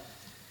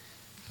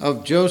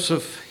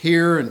Joseph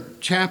here in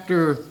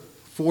chapter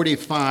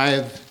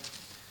 45.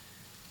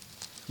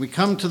 We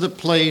come to the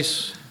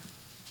place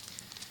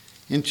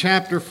in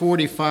chapter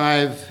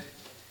 45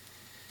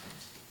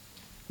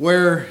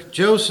 where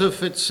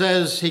Joseph, it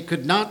says, he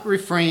could not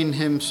refrain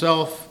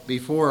himself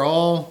before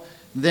all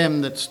them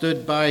that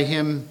stood by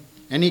him,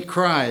 and he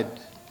cried,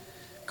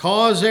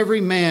 "Cause every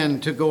man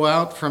to go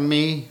out from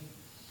me."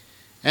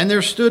 And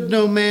there stood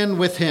no man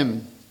with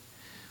him.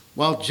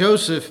 while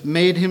Joseph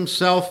made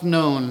himself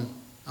known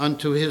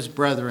unto his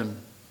brethren.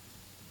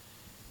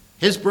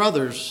 His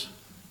brothers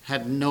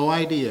had no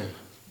idea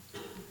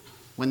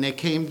when they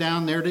came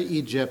down there to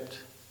Egypt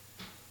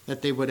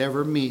that they would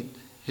ever meet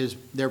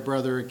their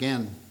brother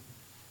again.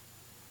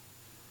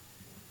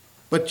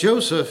 But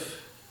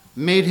Joseph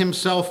made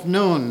himself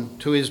known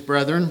to his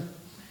brethren,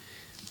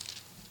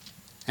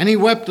 and he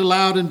wept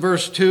aloud in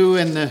verse 2,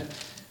 and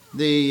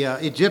the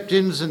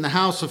Egyptians in the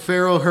house of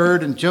Pharaoh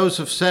heard, and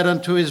Joseph said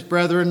unto his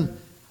brethren,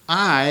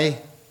 I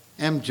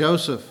am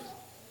Joseph.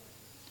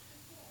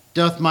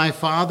 Doth my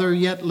father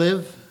yet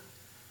live?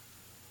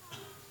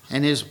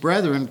 And his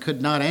brethren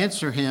could not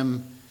answer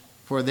him,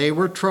 for they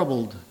were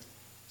troubled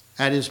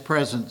at his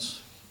presence.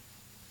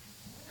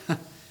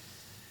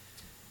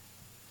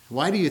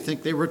 Why do you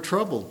think they were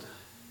troubled?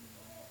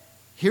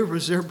 Here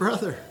was their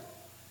brother.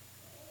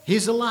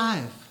 He's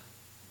alive.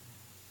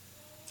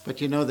 But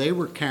they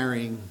were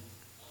carrying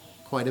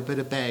quite a bit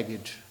of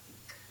baggage.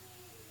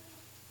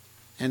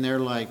 And they're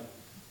like,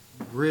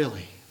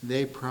 really?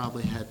 They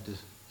probably had to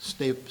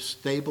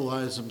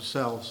stabilize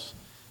themselves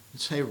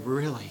and say,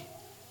 really?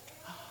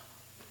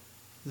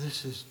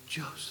 This is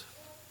Joseph,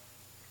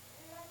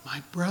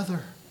 my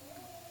brother.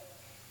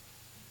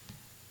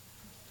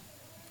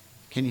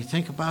 Can you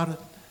think about it?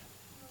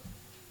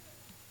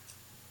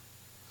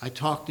 I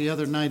talked the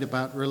other night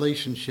about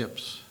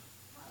relationships.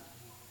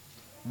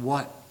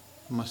 What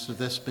must have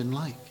this been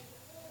like?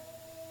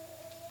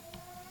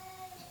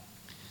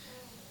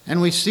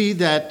 And we see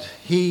that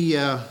he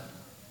had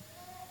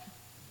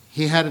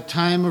a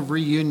time of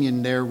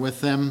reunion there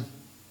with them,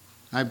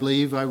 I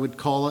believe I would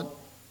call it.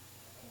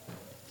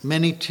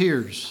 Many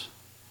tears.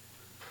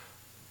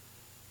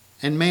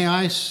 And may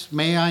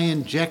I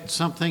inject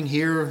something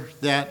here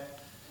that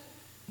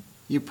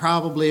you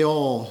probably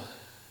all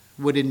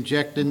would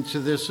inject into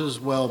this as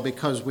well,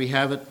 because we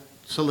have it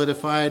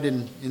solidified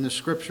in the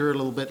scripture a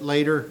little bit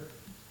later.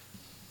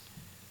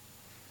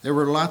 There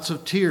were lots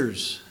of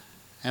tears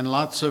and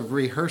lots of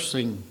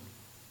rehearsing,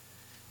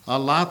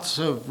 lots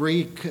of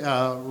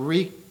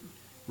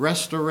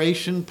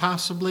restoration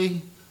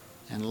possibly,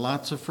 and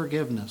lots of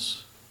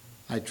forgiveness,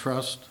 I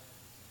trust.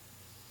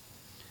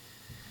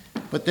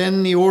 But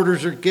then the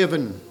orders are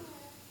given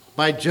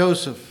by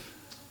Joseph,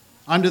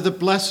 under the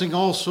blessing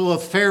also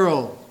of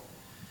Pharaoh,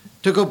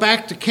 to go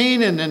back to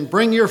Canaan and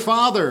bring your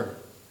father.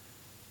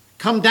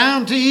 Come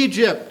down to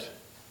Egypt.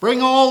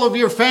 Bring all of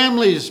your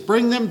families.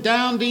 Bring them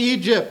down to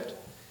Egypt.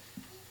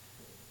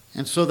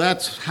 And so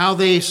that's how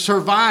they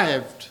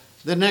survived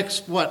the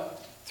next,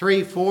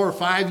 3, 4,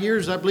 5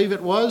 years, I believe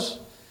it was.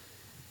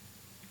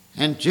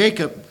 And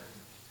Jacob,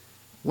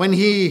 when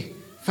he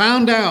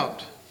found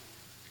out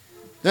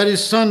that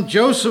his son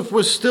Joseph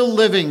was still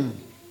living,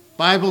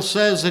 Bible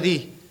says that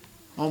he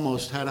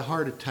almost had a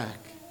heart attack.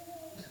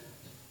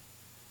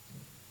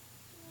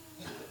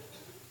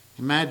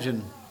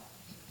 Imagine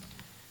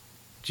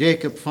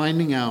Jacob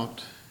finding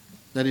out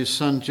that his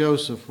son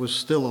Joseph was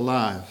still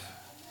alive.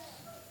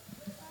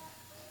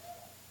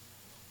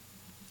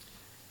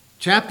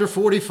 Chapter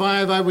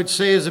 45, I would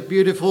say, is a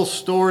beautiful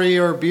story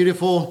or a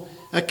beautiful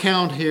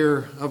account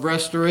here of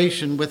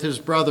restoration with his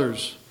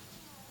brothers.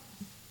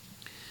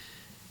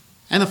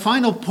 And the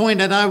final point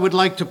that I would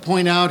like to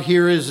point out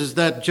here is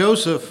that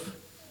Joseph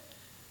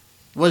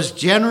was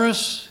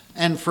generous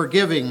and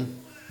forgiving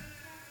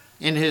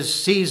in his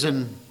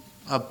season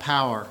of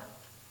power.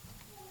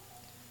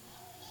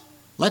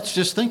 Let's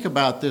just think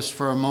about this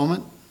for a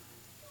moment.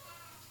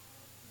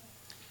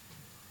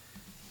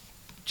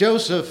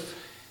 Joseph,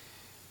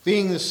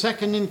 being the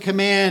second in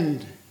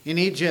command in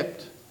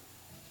Egypt,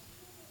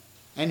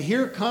 and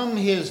here come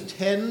his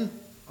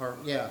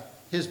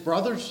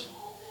brothers.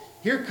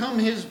 Here come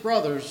his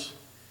brothers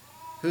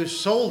who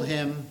sold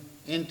him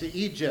into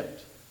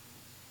Egypt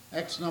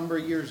X number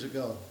of years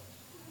ago.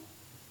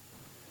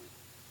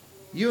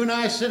 You and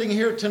I sitting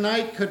here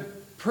tonight could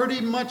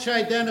pretty much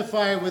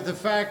identify with the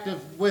fact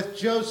with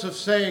Joseph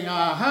saying,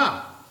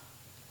 aha,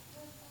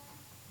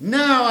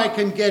 now I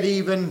can get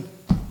even.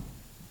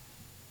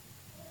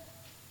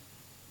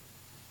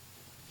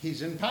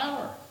 He's in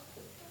power,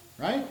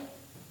 right?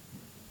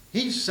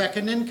 He's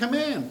second in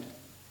command.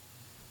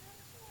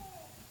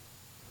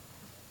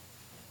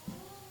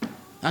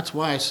 That's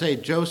why I say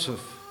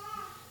Joseph.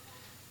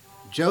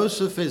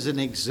 Joseph is an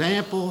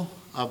example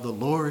of the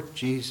Lord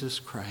Jesus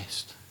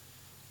Christ.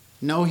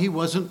 No, he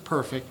wasn't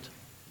perfect.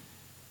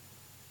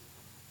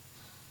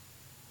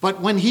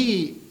 But when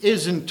he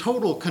is in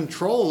total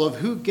control of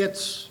who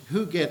gets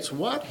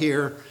what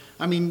here,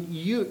 I mean,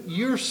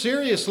 you're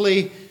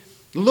seriously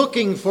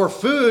looking for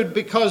food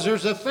because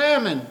there's a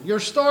famine. You're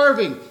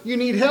starving. You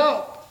need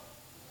help.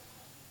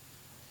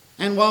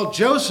 And while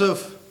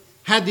Joseph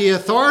had the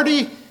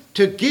authority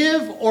to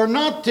give or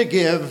not to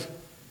give,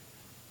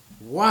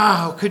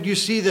 wow, could you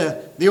see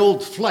the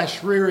old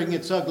flesh rearing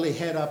its ugly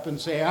head up and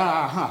say,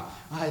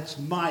 it's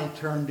my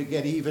turn to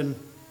get even.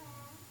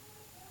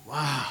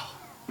 Wow.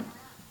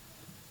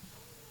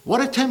 What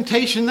a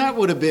temptation that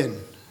would have been.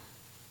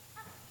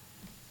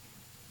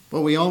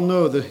 But we all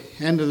know the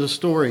end of the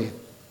story.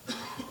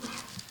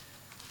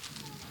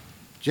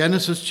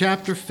 Genesis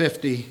chapter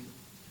 50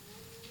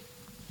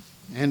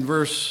 and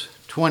verse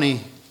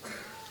 20.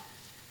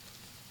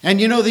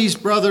 And you know, these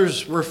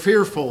brothers were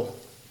fearful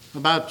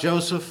about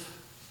Joseph.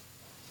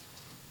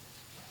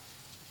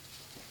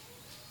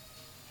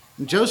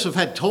 And Joseph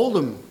had told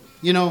them,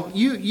 you know,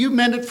 you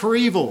meant it for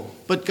evil,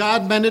 but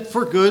God meant it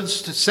for good,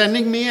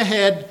 sending me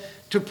ahead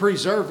to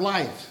preserve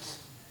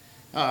life.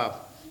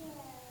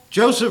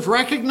 Joseph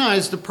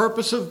recognized the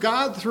purpose of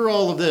God through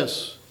all of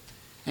this.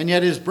 And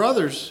yet his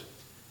brothers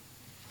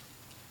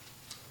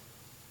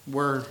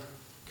were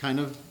kind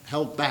of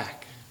held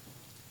back.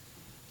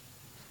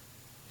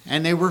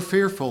 And they were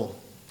fearful.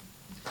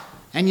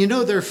 And you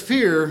know, their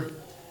fear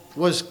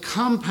was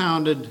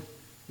compounded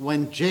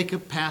when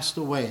Jacob passed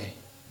away.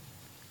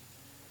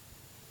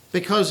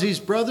 Because these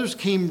brothers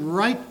came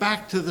right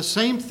back to the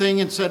same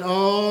thing and said,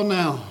 oh,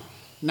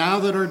 now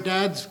that our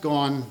dad's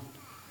gone,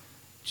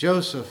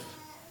 Joseph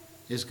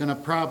is going to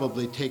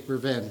probably take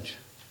revenge.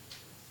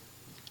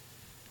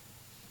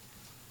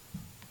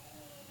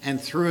 And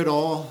through it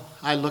all,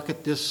 I look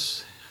at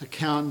this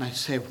account and I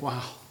say,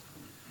 wow,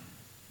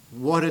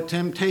 what a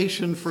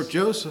temptation for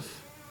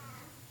Joseph.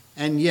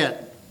 And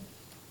yet,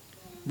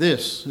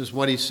 this is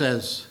what he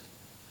says.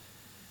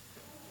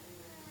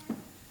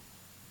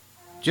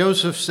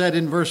 Joseph said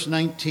in verse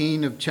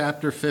 19 of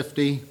chapter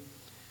 50,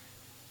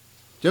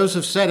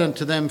 Joseph said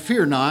unto them,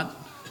 fear not,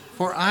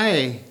 for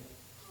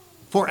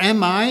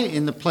am I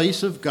in the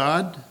place of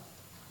God?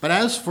 But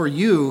as for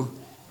you,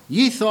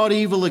 ye thought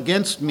evil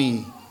against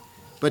me,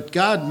 but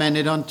God meant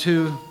it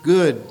unto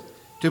good,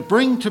 to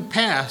bring to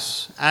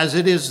pass, as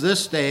it is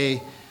this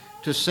day,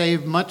 to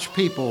save much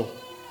people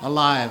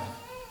alive.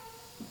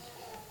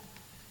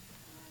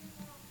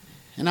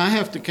 And I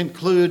have to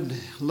conclude,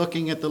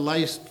 looking at the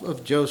life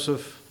of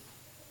Joseph,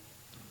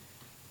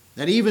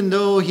 that even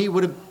though he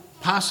would have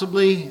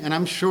possibly, and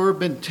I'm sure,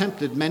 been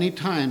tempted many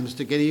times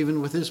to get even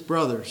with his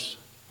brothers,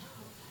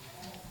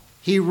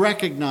 he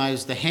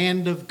recognized the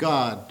hand of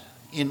God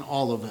in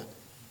all of it.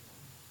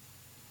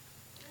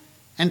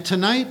 And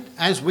tonight,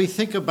 as we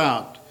think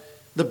about,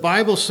 the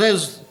Bible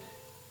says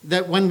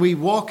that when we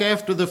walk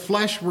after the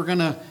flesh, we're going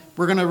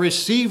to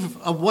receive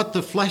of what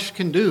the flesh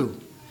can do.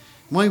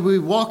 When we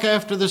walk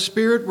after the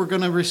Spirit, we're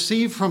going to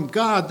receive from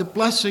God the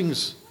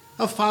blessings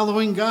of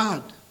following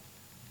God.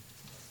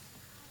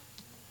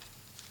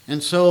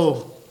 And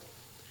so,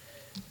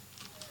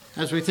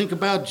 as we think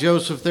about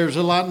Joseph, there's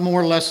a lot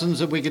more lessons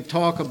that we could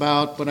talk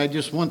about, but I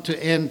just want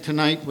to end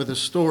tonight with a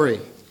story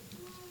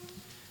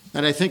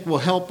that I think will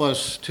help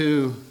us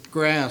to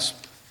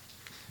grasp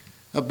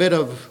a bit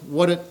of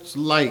what it's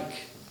like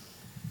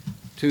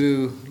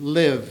to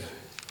live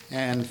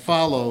and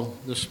follow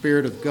the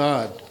Spirit of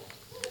God.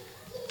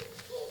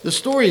 The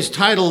story is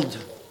titled,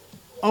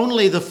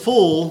 Only the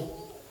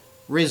Fool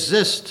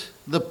Resist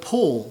the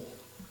Pull.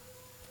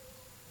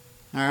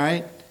 All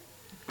right?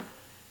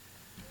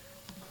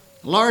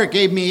 Laura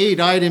gave me 8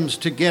 items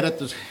to get at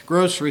the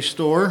grocery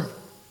store.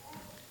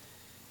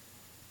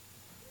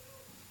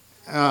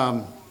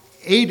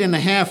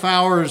 8.5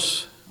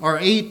 hours, or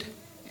 8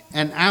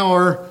 an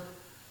hour.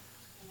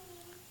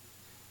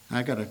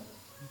 I got to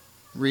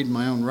read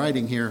my own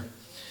writing here.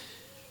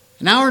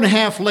 An hour and a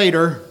half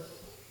later,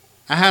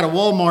 I had a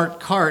Walmart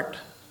cart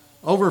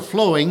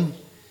overflowing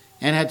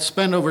and had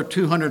spent over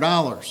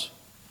 $200.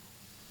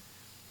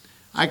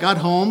 I got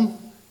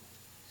home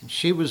and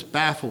she was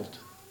baffled.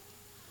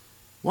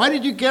 Why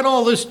did you get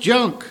all this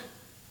junk?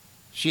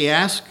 She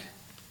asked.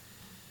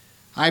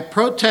 I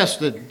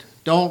protested.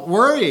 Don't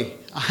worry,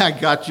 I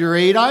got your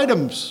 8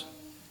 items.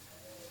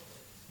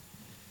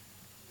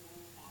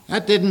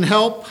 That didn't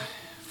help.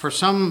 For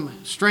some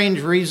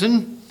strange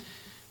reason,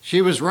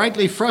 she was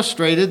rightly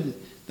frustrated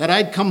that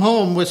I'd come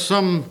home with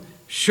some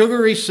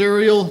sugary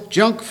cereal,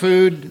 junk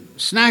food,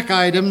 snack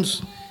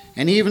items,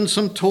 and even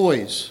some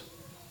toys.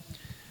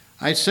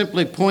 I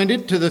simply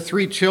pointed to the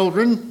 3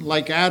 children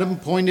like Adam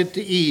pointed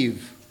to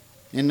Eve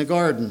in the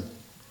garden.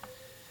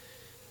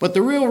 But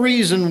the real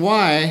reason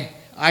why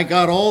I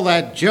got all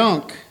that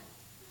junk,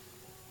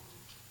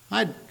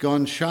 I'd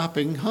gone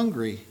shopping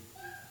hungry.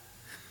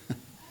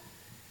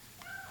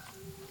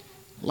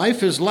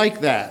 Life is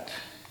like that.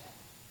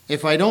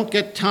 If I don't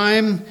get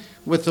time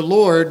with the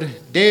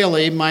Lord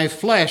daily, my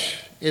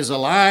flesh is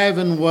alive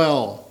and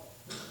well.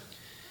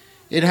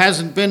 It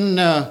hasn't been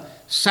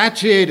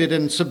satiated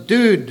and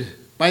subdued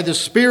by the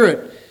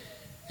Spirit,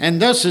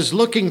 and thus is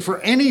looking for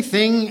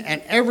anything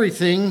and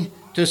everything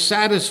to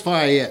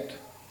satisfy it.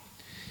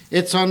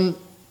 It's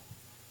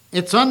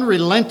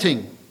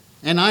unrelenting,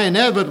 and I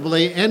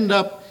inevitably end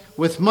up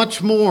with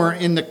much more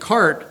in the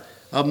cart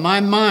of my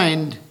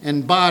mind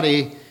and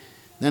body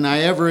than I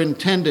ever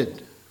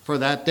intended for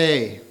that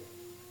day.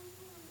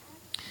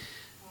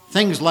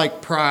 Things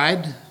like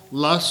pride,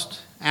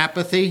 lust,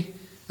 apathy,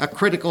 a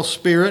critical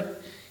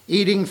spirit,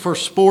 eating for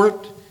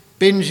sport,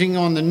 binging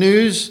on the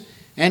news,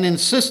 and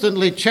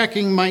insistently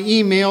checking my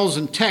emails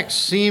and texts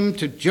seem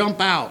to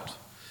jump out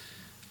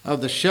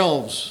of the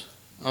shelves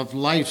of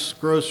life's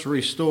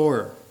grocery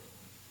store.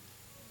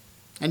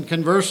 And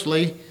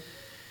conversely,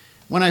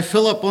 When I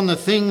fill up on the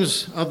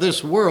things of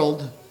this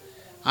world,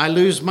 I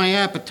lose my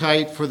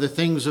appetite for the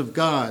things of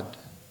God.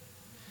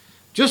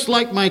 Just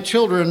like my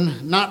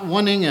children not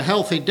wanting a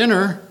healthy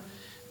dinner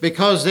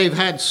because they've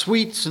had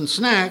sweets and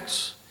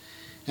snacks,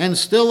 and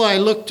still I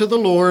look to the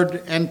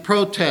Lord and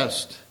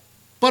protest.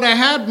 But I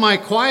had my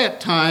quiet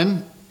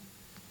time,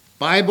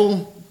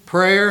 Bible,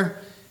 prayer,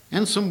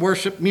 and some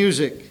worship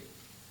music.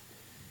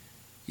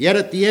 Yet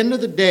at the end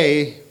of the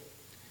day,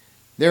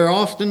 there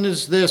often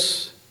is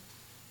this: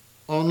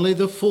 only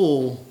the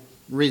fool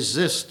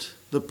resist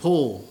the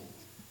pull.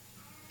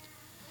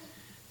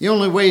 The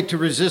only way to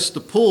resist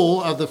the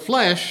pull of the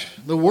flesh,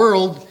 the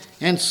world,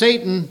 and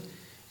Satan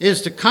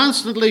is to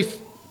constantly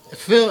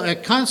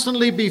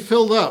be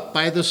filled up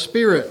by the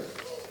Spirit.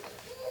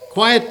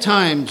 Quiet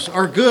times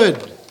are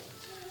good,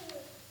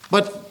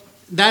 but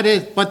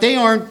they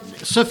aren't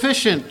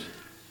sufficient.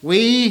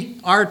 We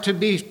are to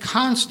be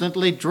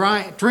constantly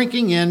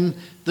drinking in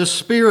the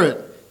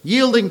Spirit,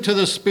 yielding to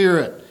the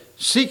Spirit,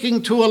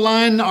 seeking to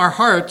align our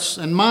hearts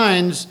and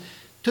minds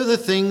to the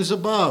things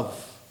above.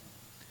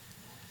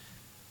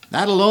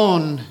 That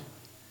alone,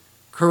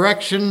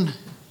 correction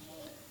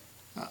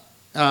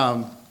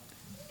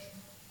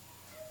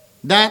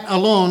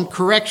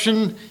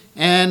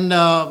and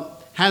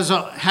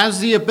has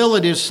the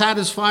ability to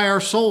satisfy our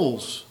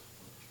souls.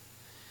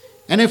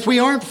 And if we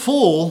aren't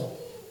full,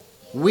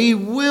 we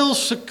will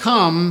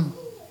succumb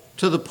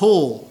to the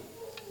pull.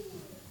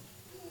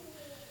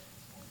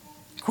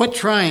 Quit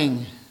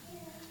trying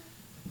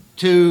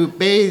to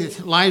bathe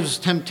life's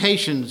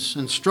temptations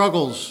and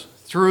struggles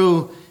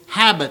through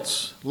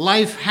habits,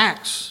 life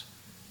hacks,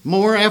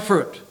 more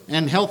effort,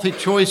 and healthy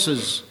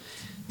choices.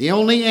 The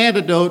only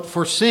antidote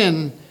for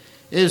sin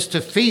is to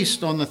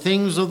feast on the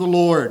things of the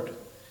Lord.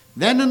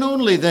 Then and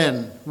only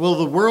then will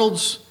the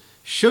world's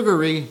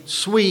sugary,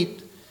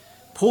 sweet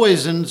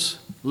poisons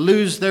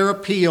lose their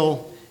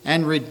appeal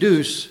and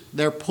reduce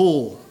their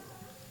pull.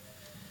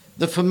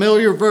 The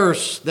familiar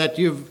verse that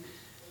you've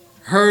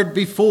heard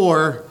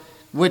before,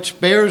 which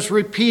bears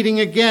repeating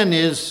again,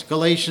 is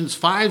Galatians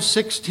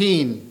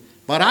 5:16.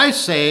 But I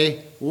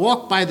say,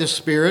 walk by the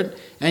Spirit,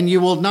 and you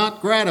will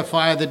not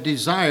gratify the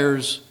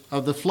desires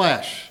of the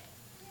flesh.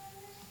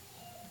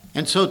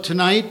 And so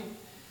tonight,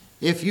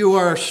 if you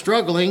are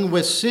struggling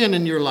with sin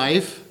in your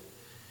life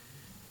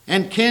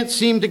and can't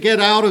seem to get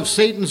out of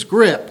Satan's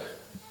grip,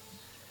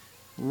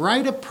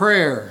 write a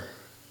prayer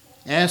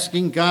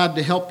asking God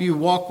to help you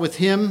walk with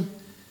him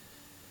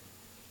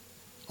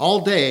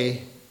all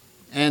day,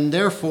 and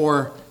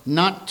therefore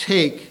not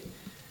take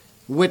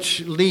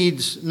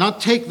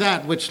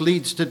that which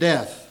leads to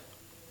death.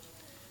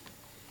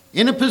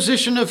 In a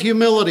position of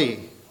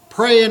humility,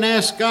 pray and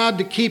ask God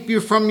to keep you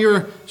from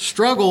your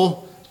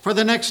struggle for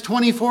the next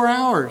 24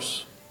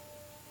 hours.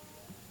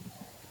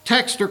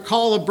 Text or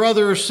call a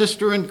brother or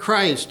sister in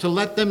Christ to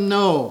let them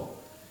know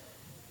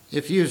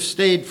if you've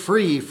stayed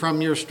free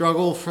from your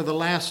struggle for the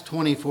last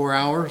 24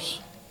 hours.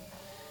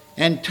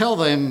 And tell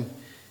them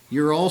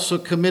you're also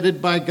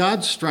committed by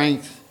God's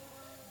strength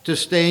to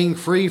staying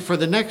free for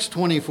the next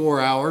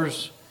 24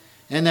 hours,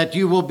 and that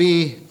you will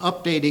be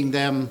updating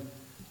them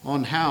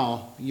on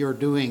how you're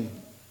doing.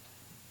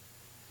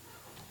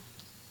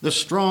 The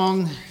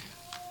strong,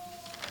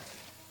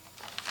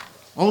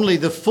 only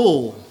the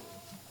full,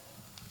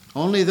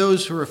 only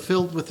those who are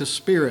filled with the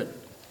Spirit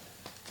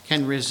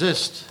can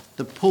resist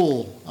the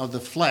pull of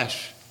the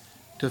flesh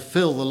to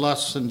fill the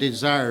lusts and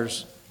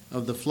desires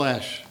of the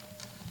flesh.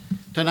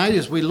 Tonight,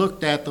 as we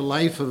looked at the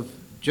life of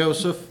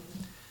Joseph,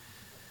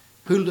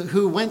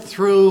 who went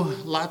through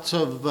lots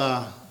of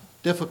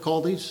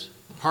difficulties,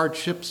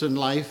 hardships in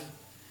life.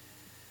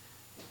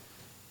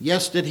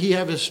 Yes, did he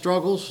have his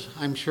struggles?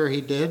 I'm sure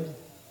he did.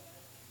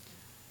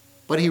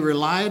 But he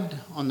relied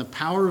on the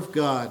power of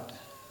God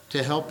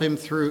to help him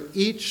through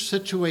each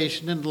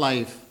situation in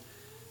life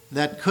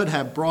that could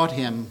have brought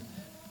him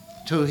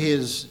to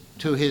his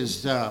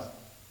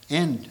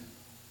end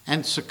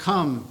and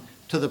succumb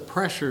to the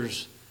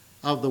pressures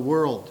of the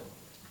world.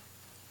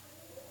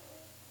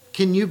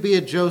 Can you be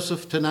a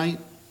Joseph tonight?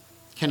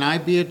 Can I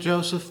be a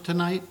Joseph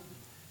tonight?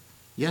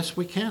 Yes,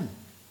 we can.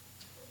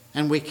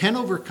 And we can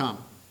overcome.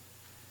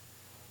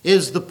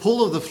 Is the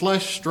pull of the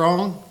flesh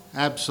strong?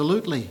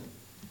 Absolutely.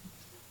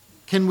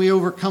 Can we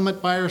overcome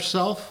it by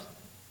ourselves?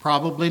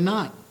 Probably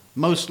not.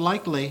 Most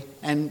likely,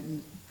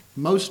 and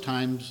most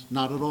times,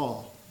 not at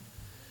all.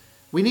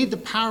 We need the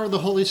power of the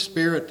Holy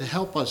Spirit to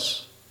help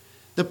us.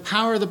 The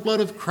power of the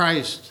blood of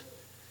Christ.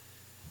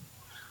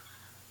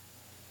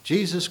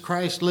 Jesus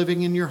Christ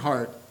living in your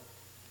heart,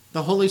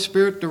 the Holy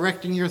Spirit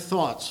directing your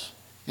thoughts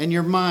and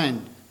your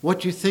mind,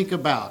 what you think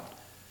about,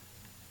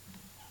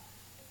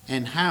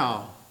 and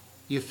how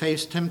you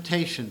face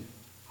temptation,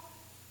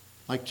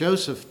 like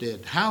Joseph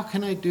did. How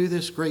can I do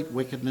this great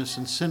wickedness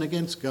and sin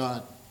against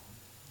God?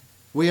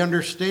 We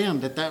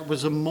understand that that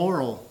was a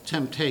moral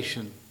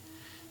temptation.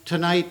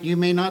 Tonight, you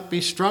may not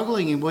be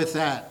struggling with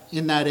that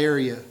in that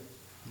area,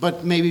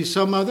 but maybe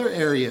some other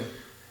area,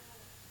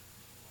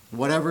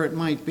 whatever it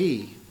might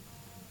be.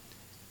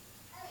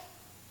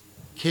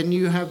 Can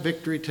you have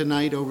victory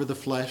tonight over the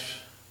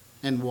flesh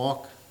and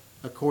walk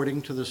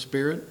according to the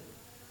Spirit?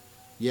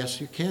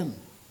 Yes, you can,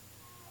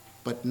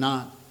 but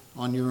not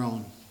on your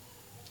own.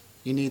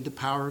 You need the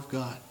power of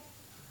God.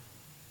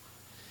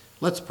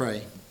 Let's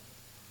pray.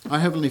 Our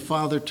Heavenly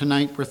Father,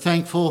 tonight we're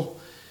thankful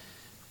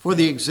for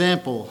the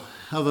example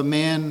of a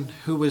man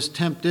who was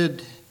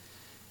tempted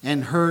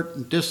and hurt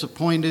and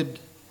disappointed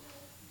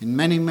in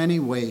many, many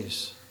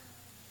ways.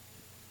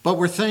 But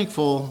we're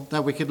thankful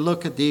that we could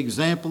look at the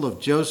example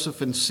of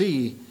Joseph and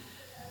see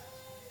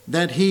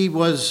that he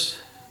was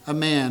a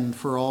man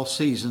for all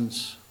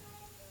seasons.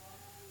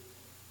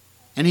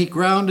 And he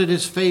grounded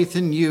his faith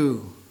in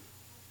you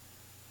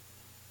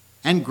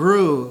and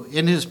grew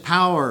in his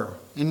power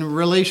in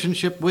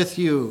relationship with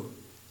you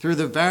through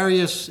the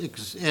various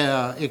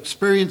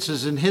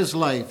experiences in his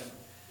life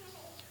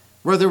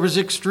where there was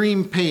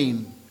extreme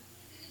pain,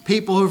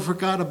 people who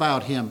forgot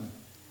about him.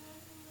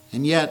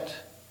 And yet,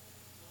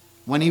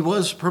 when he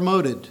was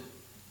promoted,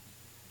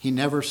 he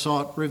never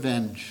sought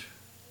revenge.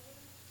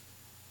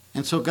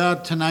 And so,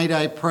 God, tonight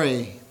I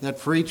pray that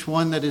for each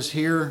one that is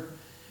here,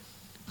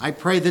 I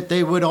pray that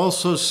they would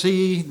also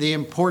see the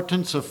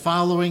importance of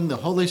following the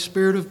Holy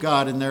Spirit of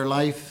God in their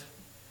life.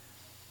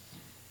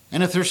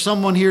 And if there's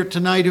someone here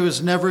tonight who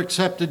has never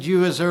accepted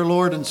you as their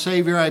Lord and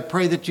Savior, I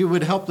pray that you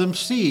would help them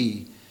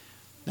see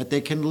that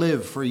they can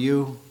live for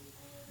you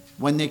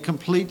when they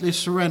completely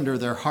surrender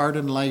their heart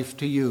and life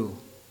to you.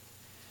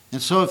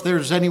 And so if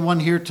there's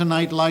anyone here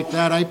tonight like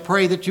that, I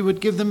pray that you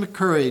would give them the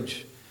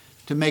courage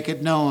to make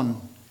it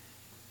known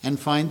and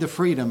find the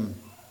freedom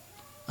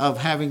of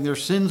having their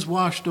sins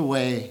washed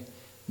away,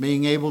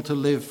 being able to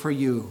live for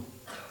you.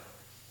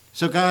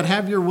 So God,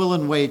 have your will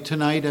and way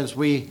tonight as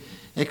we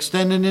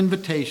extend an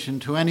invitation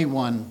to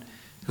anyone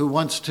who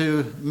wants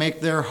to make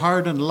their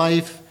heart and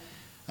life,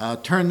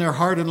 turn their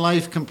heart and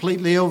life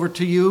completely over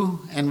to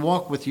you and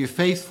walk with you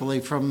faithfully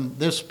from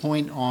this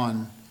point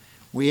on.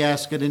 We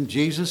ask it in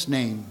Jesus'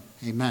 name.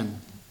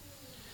 Amen.